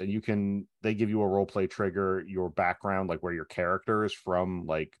starting points, and they give you a role play trigger, your background, like where your character is from.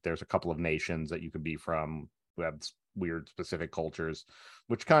 Like there's a couple of nations that you could be from who have weird specific cultures,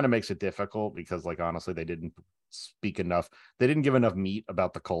 which kind of makes it difficult because, like, honestly, they didn't give enough meat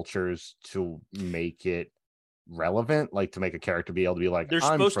about the cultures to make it relevant, like to make a character be able to be like, they're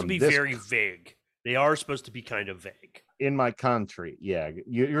supposed to be very vague. They are supposed to be kind of vague. In my country, yeah,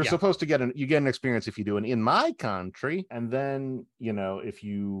 you're supposed to get an experience if you do an in my country, and then if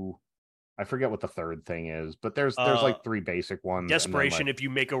you, I forget what the third thing is, but there's like 3 basic ones. Desperation, if you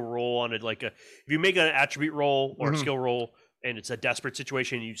make a roll on it, if you make an attribute roll or a skill roll, and it's a desperate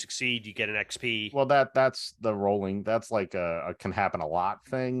situation, and you succeed, you get an XP. Well, that's the rolling. That's like a can happen a lot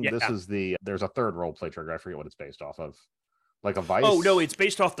thing. Yeah. There's a third role play trigger. I forget what it's based off of. Like a vice. Oh no, it's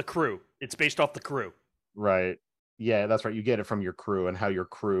based off the crew. Right. Yeah, that's right. You get it from your crew and how your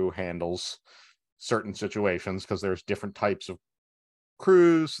crew handles certain situations, because there's different types of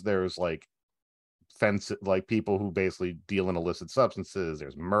crews. There's like people who basically deal in illicit substances.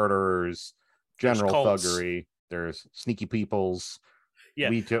 There's murderers, general thuggery. There's sneaky peoples. Yeah,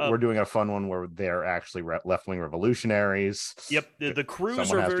 we're doing a fun one where they're actually left-wing revolutionaries. Yep, the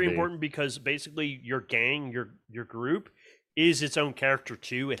crews are very important because basically your gang, your group, is its own character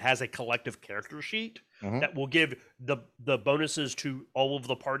too. It has a collective character sheet that will give the bonuses to all of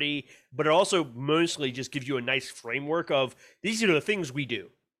the party, but it also mostly just gives you a nice framework of these are the things we do.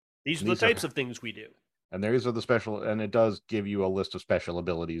 These are the types of things we do. And these are the special, and it does give you a list of special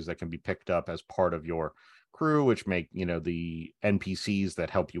abilities that can be picked up as part of your crew, which make, the NPCs that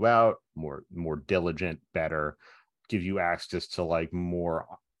help you out more diligent, better, give you access to like more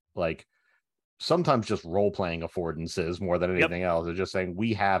like sometimes just role-playing affordances more than anything else. They're just saying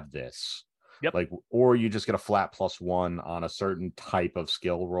we have this. Like, or you just get a flat +1 on a certain type of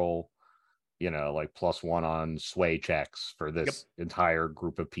skill roll, like +1 on sway checks for this entire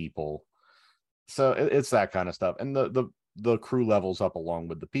group of people. So it's that kind of stuff. And the crew levels up along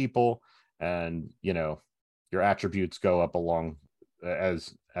with the people, and your attributes go up along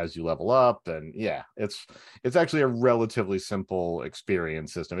as you level up. And it's actually a relatively simple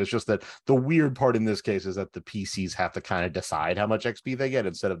experience system. It's just that the weird part in this case is that the PCs have to kind of decide how much XP they get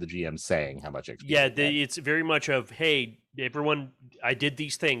instead of the GM saying how much XP it's very much of, hey, everyone, I did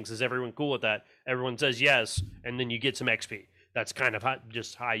these things, is everyone cool with that? Everyone says yes, and then you get some XP. That's kind of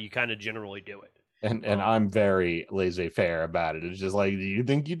how you kind of generally do it. And I'm very laissez-faire about it. It's just like, do you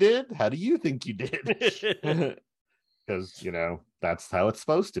think you did? How do you think you did? Because that's how it's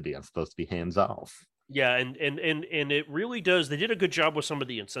supposed to be. I'm supposed to be hands off. Yeah, and it really does. They did a good job with some of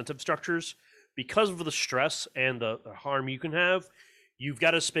the incentive structures because of the stress and the harm you can have. You've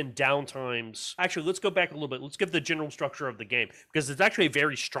got to spend downtimes. Actually, let's go back a little bit. Let's give the general structure of the game, because it's actually a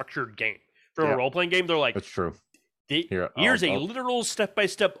very structured game. For a role-playing game, they're like, that's true. Here's a literal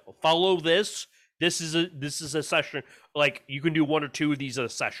step-by-step. Follow this. This is a session. Like, you can do 1 or 2 of these a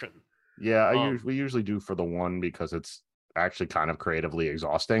session. Yeah, we usually do for the one because it's actually kind of creatively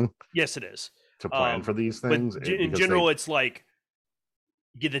exhausting. Yes, it is to plan for these things. But in general, it's like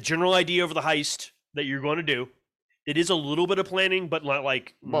you get the general idea of the heist that you're going to do. It is a little bit of planning, but not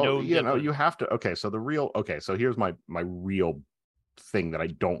like you have to. Okay, so here's my real thing that I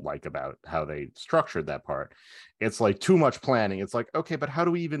don't like about how they structured that part. It's like too much planning. It's like, okay, but how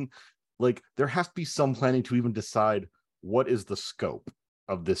do we even there has to be some planning to even decide what is the scope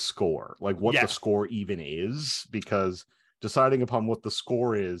of this score, like what the score even is, because deciding upon what the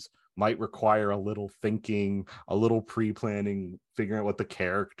score is might require a little thinking, a little pre-planning, figuring out what the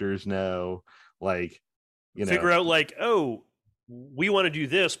characters know, figure out oh, we want to do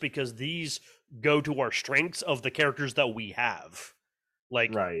this because these go to our strengths of the characters that we have.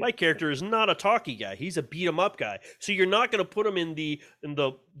 My character is not a talky guy; he's a beat 'em up guy. So you're not going to put him in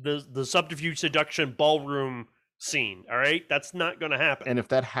the subterfuge seduction ballroom scene. All right, that's not going to happen. And if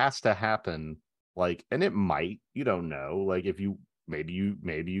that has to happen, and it might, you don't know. If you maybe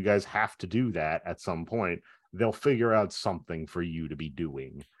you guys have to do that at some point, they'll figure out something for you to be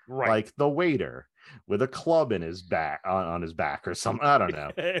doing. Right, like the waiter with a club in his back on his back or something. I don't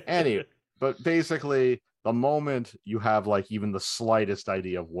know. Anyway, but basically, the moment you have even the slightest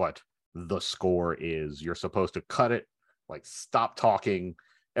idea of what the score is, you're supposed to cut it, stop talking,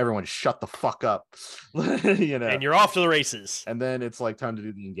 everyone shut the fuck up, and you're off to the races. And then it's time to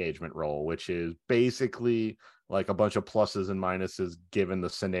do the engagement roll, which is basically a bunch of pluses and minuses given the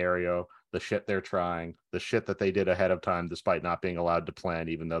scenario, the shit they're trying, the shit that they did ahead of time despite not being allowed to plan,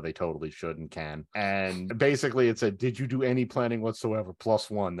 even though they totally should and can. And basically it's did you do any planning whatsoever?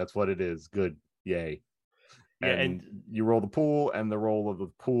 +1. That's what it is. Good. Yay. Yeah, and you roll the pool, and the roll of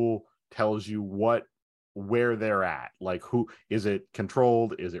the pool tells you where they're at. Who is it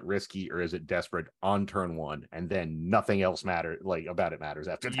controlled? Is it risky? Or is it desperate on turn 1? And then nothing else matters about it matters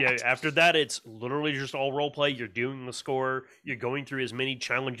after that. Yeah, after that, it's literally just all role play. You're doing the score. You're going through as many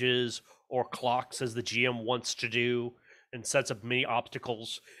challenges or clocks as the GM wants to do, and sets up many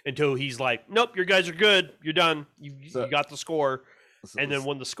obstacles until he's like, nope, your guys are good. You're done. You got the score. And then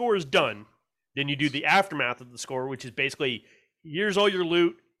when the score is done, then you do the aftermath of the score, which is basically, here's all your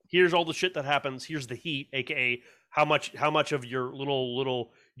loot, here's all the shit that happens, here's the heat, aka how much of your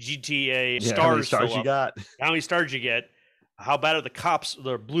little GTA stars, how many stars you got, how many stars you get, how bad are the cops,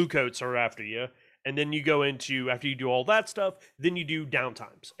 the blue coats are after you, and then you go into, after you do all that stuff, then you do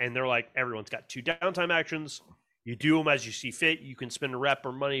downtimes, and they're like, everyone's got 2 downtime actions. You do them as you see fit. You can spend a rep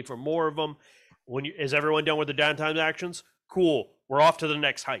or money for more of them. Is everyone done with the downtime actions? Cool. We're off to the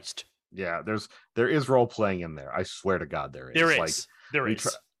next heist. Yeah, there is role playing in there. I swear to God, there is. There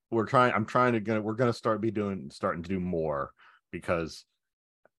is. We're going to starting to do more, because,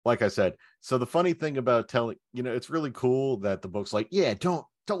 like I said, so the funny thing about telling, it's really cool that the book's don't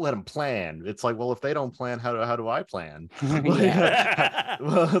let them plan. It's well, if they don't plan, how do I plan?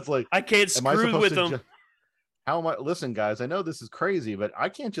 Well, it's I can't screw with them. How am I? Listen, guys, I know this is crazy, but I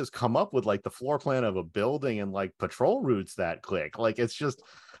can't just come up with the floor plan of a building and patrol routes that click. It's just,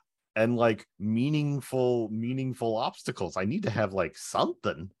 and meaningful obstacles. I need to have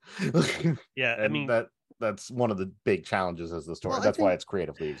something. Yeah, and that's one of the big challenges as the story. Well, That's why it's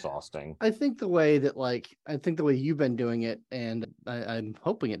creatively exhausting. I think the way you've been doing it, and I'm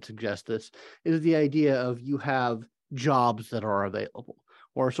hoping it suggests this, is the idea of you have jobs that are available,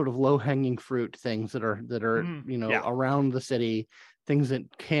 or sort of low-hanging fruit things that are around the city, things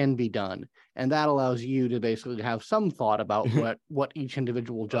that can be done, and that allows you to basically have some thought about what each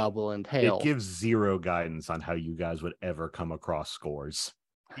individual job will entail. It gives zero guidance on how you guys would ever come across scores.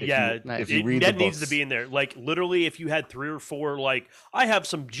 If you read that needs to be in there. Like literally, if you had 3 or 4, like I have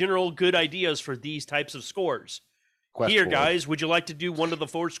some general good ideas for these types of scores. Here, guys, would you like to do one of the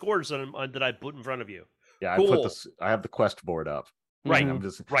 4 scores that I put in front of you? Yeah, cool. I have the quest board up. Right. I'm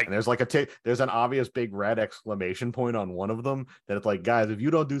just right. And there's like there's an obvious big red exclamation point on one of them that it's like, guys, if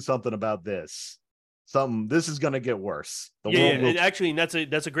you don't do something about this is going to get worse. And actually, that's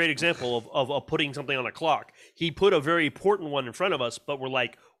a great example of putting something on a clock. He put a very important one in front of us, but we're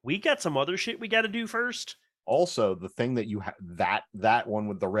like, we got some other shit we got to do first. Also, the thing that you have that one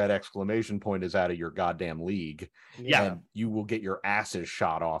with the red exclamation point is out of your goddamn league. Yeah, and you will get your asses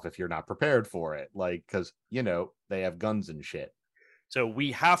shot off if you're not prepared for it. Like, because they have guns and shit. So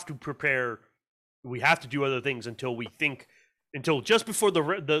we have to prepare. We have to do other things until just before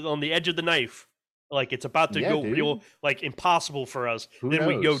the on the edge of the knife. Like it's about to go real, like impossible for us. Then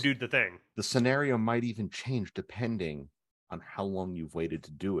we go do the thing. The scenario might even change depending on how long you've waited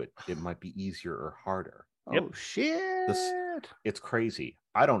to do it. It might be easier or harder. Oh, shit. It's crazy.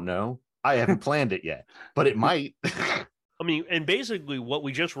 I don't know. I haven't planned it yet, but it might. I mean, and basically what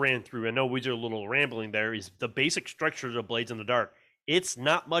we just ran through, I know we are a little rambling there, is the basic structures of Blades in the Dark. It's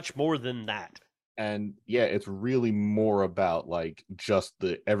not much more than that. And yeah, it's really more about like just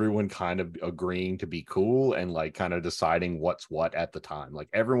everyone kind of agreeing to be cool and like kind of deciding what's what at the time. Like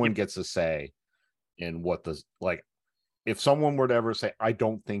everyone gets a say in what if someone were to ever say, I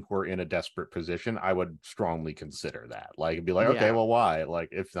don't think we're in a desperate position, I would strongly consider that. Like it'd be like, okay, well, why? Like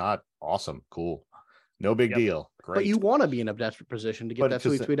if not, awesome, cool. No big deal. Great. But you want to be in a desperate position to get that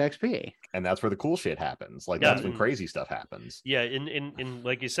sweet XP. And that's where the cool shit happens. Like that's when crazy stuff happens. Yeah, and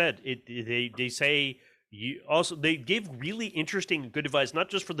like you said, they say they give really interesting good advice, not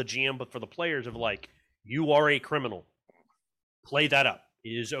just for the GM, but for the players of like, you are a criminal. Play that up. It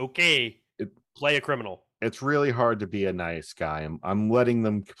is okay. Play a criminal. It's really hard to be a nice guy. I'm letting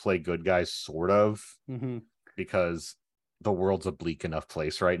them play good guys sort of because the world's a bleak enough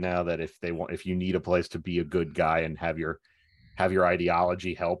place right now that if you need a place to be a good guy and have your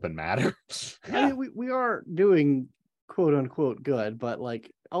ideology help and matter. I mean, we are doing quote unquote good, but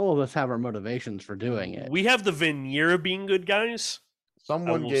like all of us have our motivations for doing it. We have the veneer of being good guys.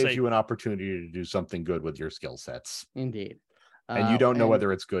 Someone gave you an opportunity to do something good with your skill sets. Indeed. And you don't know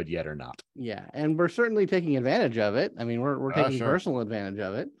whether it's good yet or not. Yeah, and we're certainly taking advantage of it. I mean, we're taking personal advantage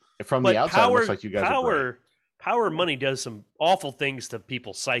of it. From the outside, it looks like you guys are great. Power money does some awful things to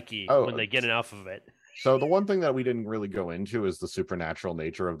people's psyche when they get enough of it. So the one thing that we didn't really go into is the supernatural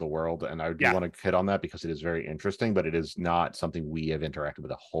nature of the world, and I do want to hit on that because it is very interesting, but it is not something we have interacted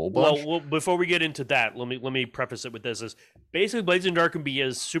with a whole bunch. Well, before we get into that, let me preface it with this: is basically Blades in the Dark can be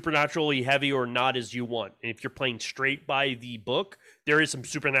as supernaturally heavy or not as you want, and if you're playing straight by the book, there is some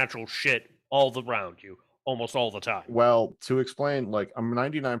supernatural shit all around you, almost all the time. Well, to explain, like I'm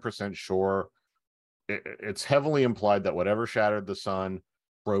 99% sure it's heavily implied that whatever shattered the sun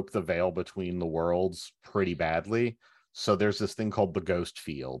broke the veil between the worlds pretty badly. So there's this thing called the ghost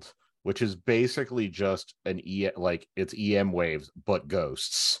field, which is basically just it's EM waves, but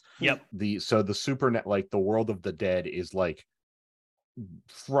ghosts. Yep. The supernet, like the world of the dead is like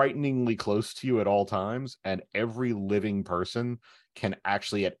frighteningly close to you at all times. And every living person can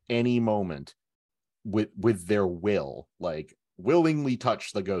actually at any moment with their will, like willingly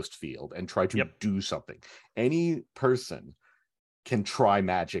touch the ghost field and try to do something. Any person can try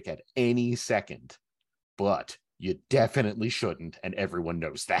magic at any second, but you definitely shouldn't, and everyone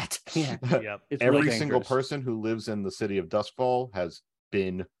knows that. Yeah. Every really single person who lives in the city of Dustfall has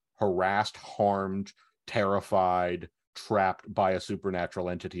been harassed, harmed, terrified, trapped by a supernatural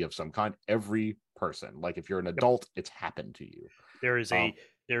entity of some kind. Every person. Like if you're an adult, it's happened to you. There's an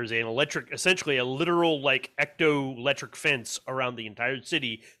electric, essentially a literal like ecto-electric fence around the entire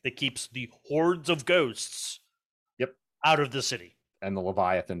city that keeps the hordes of ghosts out of the city. And the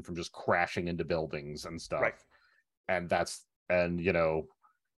Leviathan from just crashing into buildings and stuff. Right. And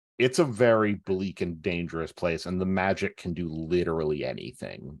it's a very bleak and dangerous place, and the magic can do literally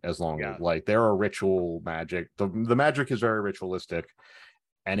anything as long as like there are ritual magic. The magic is very ritualistic,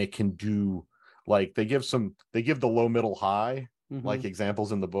 and it can do like they give the low, middle, high like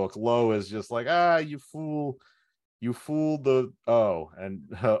examples in the book. Low is just like, you fool, You fooled and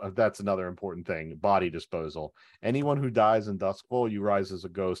that's another important thing. Body disposal. Anyone who dies in Duskfall, you rise as a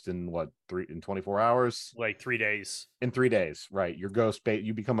ghost in 24 hours? Like 3 days. In 3 days, right? Your ghost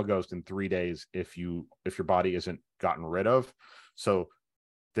you become a ghost in 3 days if your body isn't gotten rid of. So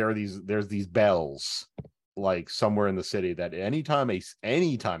there's these bells like somewhere in the city that anytime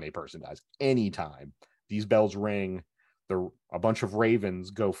a person dies, anytime these bells ring, a bunch of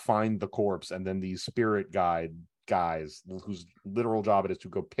ravens go find the corpse, and then these spirit guys whose literal job it is to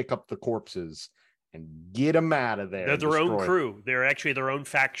go pick up the corpses and get them out of there. They're their own crew. They're actually their own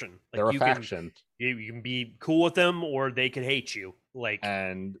faction. Like, they're a faction. You can be cool with them, or they can hate you.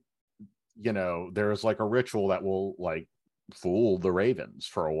 And there's like a ritual that will like fool the ravens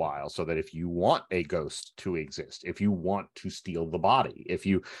for a while, so that if you want a ghost to exist, if you want to steal the body,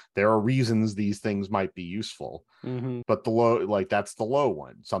 there are reasons these things might be useful. Mm-hmm. But that's the low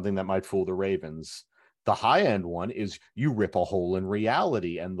one, something that might fool the ravens. The high end one is you rip a hole in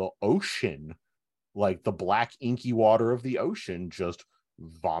reality, and the ocean, like the black inky water of the ocean, just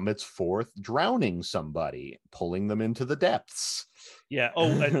vomits forth, drowning somebody, pulling them into the depths. Yeah. Oh,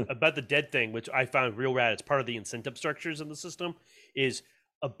 and about the dead thing, which I found real rad. It's part of the incentive structures in the system. Is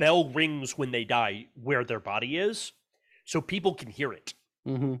a bell rings when they die where their body is, so people can hear it.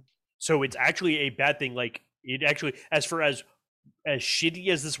 Mm-hmm. So it's actually a bad thing. Like, it actually, as shitty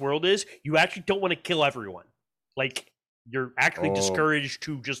as this world is, you actually don't want to kill everyone. Like, you're actually discouraged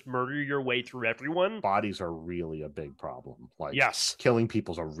to just murder your way through everyone. Bodies are really a big problem. Like, yes, killing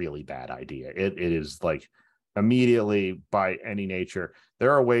people's a really bad idea. It is like immediately by any nature.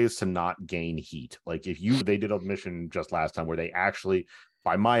 There are ways to not gain heat. Like they did a mission just last time where they actually,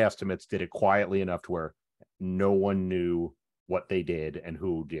 by my estimates, did it quietly enough to where no one knew what they did and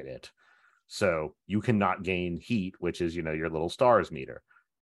who did it. So you cannot gain heat, which is, your little stars meter.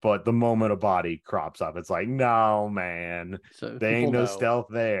 But the moment a body crops up, it's like, no, man, so there ain't no stealth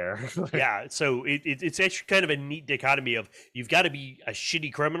there. Yeah, so it's actually kind of a neat dichotomy of, you've got to be a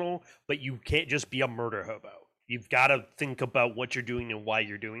shitty criminal, but you can't just be a murder hobo. You've got to think about what you're doing and why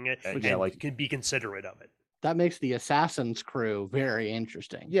you're doing it, and can be considerate of it. That makes the assassin's crew very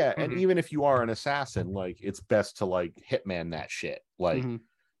interesting. Yeah, and even if you are an assassin, like, it's best to like hitman that shit. Like,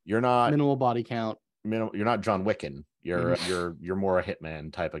 you're not minimal body count. You're not John Wicken. You're more a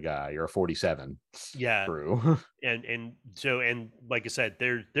hitman type of guy. You're a 47 crew. and like I said,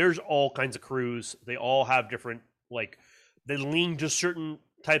 there's all kinds of crews. They all have different, like, they lean to certain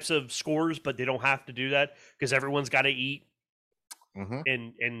types of scores, but they don't have to do that because everyone's got to eat.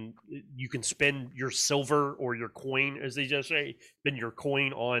 And you can spend your silver or your coin, as they just say, spend your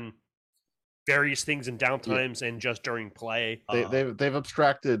coin on various things in downtimes and just during play. They've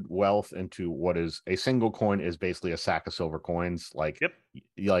abstracted wealth into what is a single coin is basically a sack of silver coins, like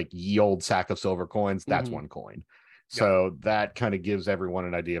ye old sack of silver coins. That's one coin. So that kind of gives everyone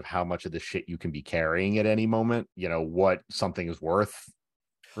an idea of how much of the shit you can be carrying at any moment, what something is worth.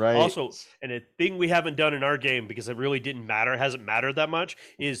 Right. Also, and a thing we haven't done in our game, because it really hasn't mattered that much,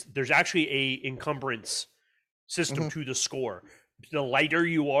 is there's actually a encumbrance system to the score. The lighter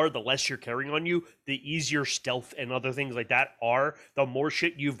you are, the less you're carrying on you, the easier stealth and other things like that are. The more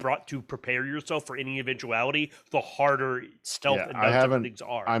shit you've brought to prepare yourself for any eventuality, the harder stealth and other things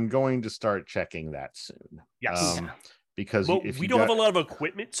are. I'm going to start checking that soon. Yes. Because we don't have a lot of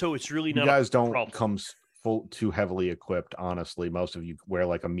equipment, so it's really not. You guys don't problem. come too heavily equipped, honestly. Most of you wear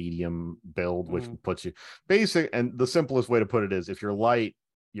like a medium build, which puts you basic. And the simplest way to put it is, if you're light,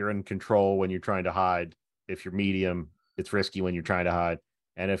 you're in control when you're trying to hide. If you're medium, it's risky when you're trying to hide.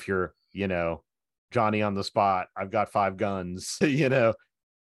 And if you're, Johnny on the spot, I've got 5 guns,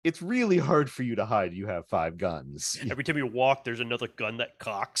 it's really hard for you to hide. You have 5 guns. Every time you walk, there's another gun that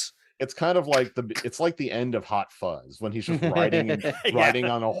cocks. It's kind of like the end of Hot Fuzz when he's just riding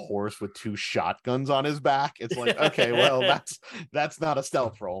on a horse with 2 shotguns on his back. It's like, okay, well, that's not a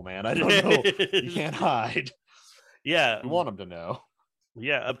stealth roll, man. I don't know. You can't hide. Yeah. You want him to know.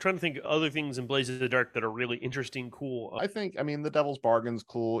 Yeah, I'm trying to think of other things in Blades of the Dark that are really interesting, cool. I mean, the Devil's Bargain's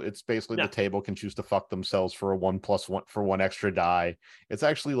cool. It's basically the table can choose to fuck themselves for a 1+1 for 1 extra die. It's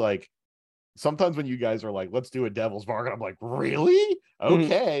actually like, sometimes when you guys are like, let's do a Devil's Bargain, I'm like, really?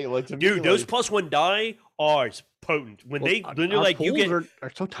 Okay. Like, to dude, me, those +1 die are potent. When they're like, you get are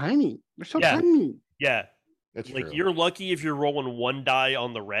so tiny. They're so tiny. Yeah. It's like true. You're lucky if you're rolling 1 die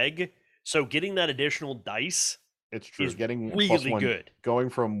on the reg. So getting that additional dice, it's true. Getting really good. Going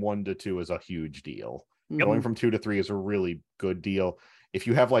from 1 to 2 is a huge deal. Going from 2 to 3 is a really good deal. If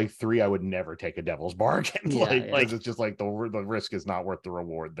you have like 3, I would never take a Devil's Bargain. Like it's just like the risk is not worth the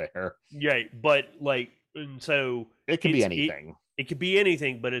reward there. Yeah, but like, and so it can be anything. It could be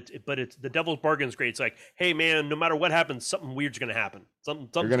anything, but it's the devil's bargain is great. It's like, hey man, no matter what happens, something weird's gonna happen. Something's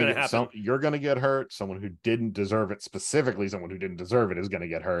gonna happen. You're gonna get hurt. Someone who didn't deserve it, specifically someone who didn't deserve it, is gonna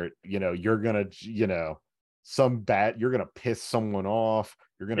get hurt. You're gonna, you're gonna piss someone off.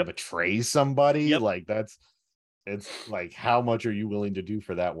 You're gonna betray somebody. Yep. Like it's like, how much are you willing to do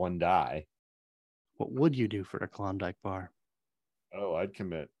for that one die? What would you do for a Klondike bar? Oh, I'd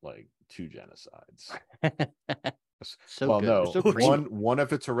commit like 2 genocides. So well, good. no, So one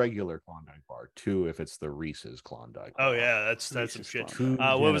if it's a regular Klondike bar, 2 if it's the Reese's Klondike bar. Oh yeah, that's some shit.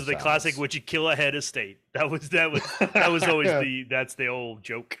 Klondike. What was the classic? Would you kill a head of state? That was always that's the old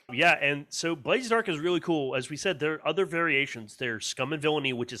joke. Yeah, and so Blades Dark is really cool. As we said, there are other variations. There's Scum and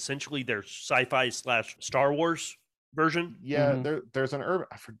Villainy, which is essentially their sci-fi / Star Wars version. Yeah, there's an urban.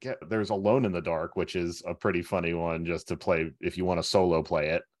 I forget. There's Alone in the Dark, which is a pretty funny one just to play if you want to solo play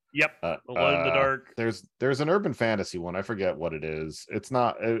it. Yep, Alone in the Dark. There's an urban fantasy one. I forget what it is. It's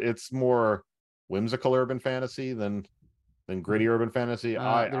not. It's more whimsical urban fantasy than gritty urban fantasy.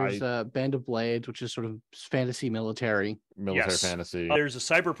 There's Band of Blades, which is sort of fantasy military fantasy. There's a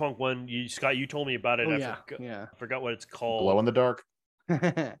cyberpunk one. Scott, you told me about it. I forgot what it's called. Glow in the Dark.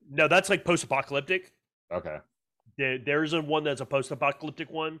 No, that's like post-apocalyptic. Okay. There's one that's a post-apocalyptic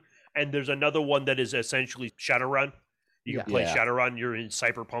one, and there's another one that is essentially Shadowrun. You can play Shadowrun. You're in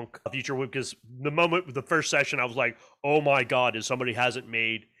cyberpunk future, because the first session, I was like, "Oh my god! If somebody hasn't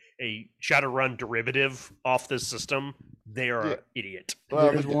made a Shadowrun derivative off this system, they are an idiot."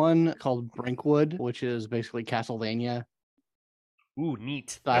 There's one called Brinkwood, which is basically Castlevania. Ooh, neat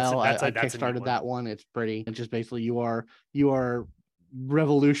style. I kickstarted that one. It's pretty. It's just basically you are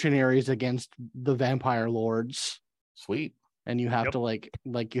revolutionaries against the vampire lords. Sweet. And you have to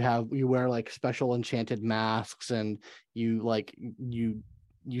you wear like special enchanted masks, and you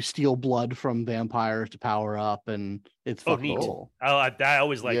steal blood from vampires to power up, and it's fucking cool. I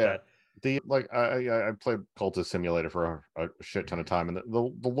always like that. I played Cultist Simulator for a shit ton of time, and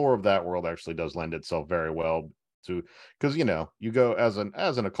the lore of that world actually does lend itself very well to, because you go as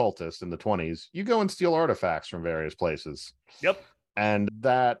an occultist in the 20s, you go and steal artifacts from various places. Yep. And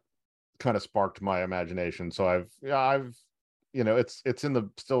that kind of sparked my imagination. So I've it's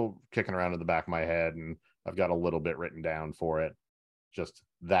still kicking around in the back of my head, and I've got a little bit written down for it. Just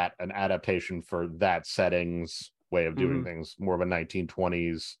that, an adaptation for that setting's way of doing things, more of a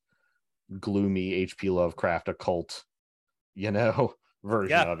 1920s gloomy H.P. Lovecraft occult,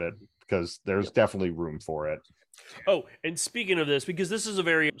 version of it, because there's definitely room for it. Oh, and speaking of this, because this is a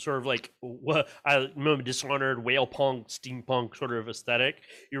very sort of like I remember Dishonored, whale punk, steampunk sort of aesthetic.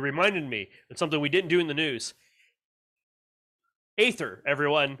 You reminded me of something we didn't do in the news. Aether,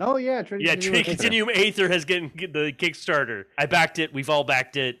 everyone. Oh yeah, Trinity Continuum Aether has getting the Kickstarter. I backed it. We've all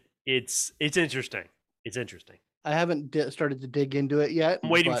backed it. It's interesting. It's interesting. I haven't started to dig into it yet. I'm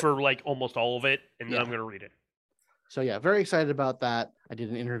waiting for like almost all of it, and then I'm going to read it. So yeah, very excited about that. I did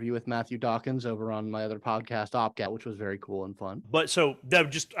an interview with Matthew Dawkins over on my other podcast, Opcat, which was very cool and fun. But so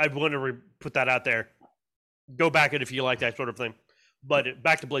I want to put that out there. Go back it if you like that sort of thing. But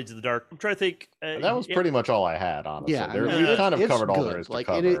back to Blades of the Dark. I'm trying to think. That was pretty much all I had, honestly. Yeah, we kind of covered all there is to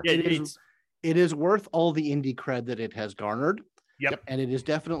cover. It is worth all the indie cred that it has garnered. Yep. And it is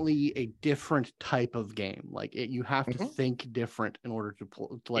definitely a different type of game. Like you have to think different in order to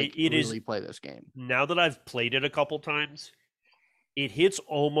really play this game. Now that I've played it a couple times, it hits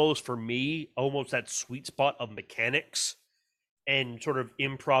almost that sweet spot of mechanics and sort of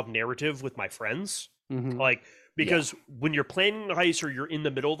improv narrative with my friends. Because when you're planning the heist or you're in the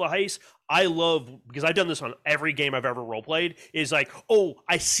middle of the heist, I love, because I've done this on every game I've ever role played, is like, oh,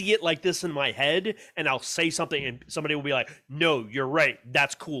 I see it like this in my head, and I'll say something and somebody will be like, no, you're right,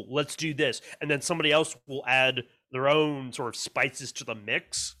 that's cool, let's do this. And then somebody else will add their own sort of spices to the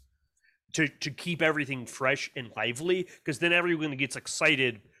mix to keep everything fresh and lively, because then everyone gets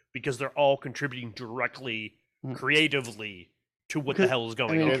excited because they're all contributing directly, creatively, to what the hell is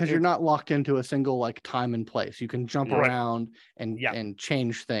going on. Because you're not locked into a single time and place. You can jump around and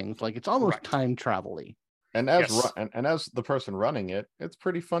change things. Like it's almost time travel-y. And as the person running it, it's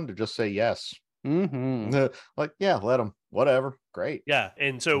pretty fun to just say yes. Let them, whatever, great. Yeah,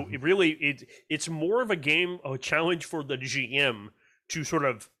 and so it's more of a game, a challenge for the GM to sort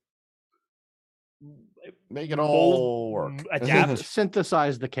of make it all work, adapt,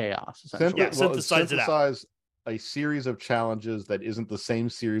 synthesize the chaos. Synthesize a series of challenges that isn't the same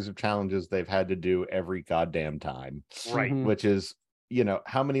series of challenges they've had to do every goddamn time. Right. Which is,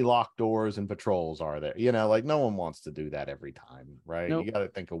 how many locked doors and patrols are there? No one wants to do that every time, right? Nope. You got to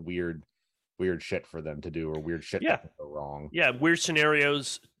think of weird weird shit for them to do, or weird shit Yeah. that could go wrong. Yeah, weird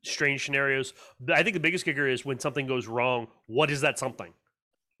scenarios, strange scenarios. But I think the biggest kicker is when something goes wrong. What is that something?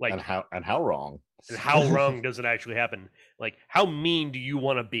 Like, And how wrong? and how wrong does it actually happen? Like, how mean do you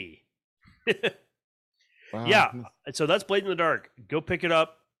want to be? Well, Yeah. So that's Blade in the Dark. Go pick it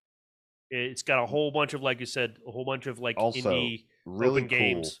up. It's got a whole bunch of, like you said, a whole bunch of like Also, indie really open cool.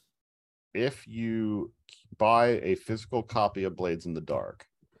 games. If you buy a physical copy of Blades in the Dark,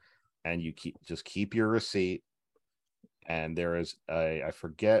 and you keep your receipt, and there is I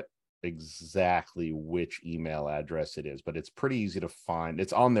forget exactly which email address it is, but it's pretty easy to find.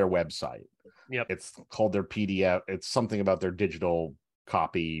 It's on their website. Yep. It's called their PDF. It's something about their digital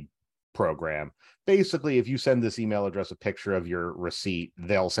copy program. Basically, if you send this email address a picture of your receipt,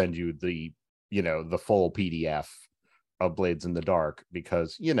 they'll send you the full PDF of Blades in the Dark,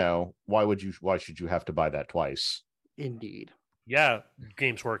 because why should you have to buy that twice? Indeed. Yeah,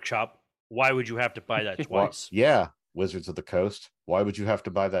 Games Workshop. Why would you have to buy that twice? Yeah, Wizards of the Coast. Why would you have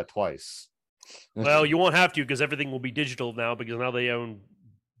to buy that twice? Well, you won't have to, because everything will be digital now, because now they own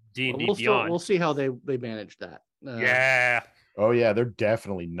D&D Beyond. We'll see how they manage that. Yeah. Oh yeah, they're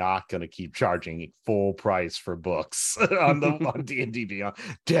definitely not going to keep charging full price for books on D&D Beyond.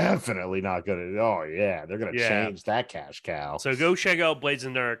 Definitely not going to. Oh yeah, they're going to change that cash cow. So go check out Blades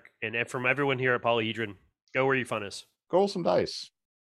in the Dark, and from everyone here at Polyhedron, go where your fun is. Roll some dice.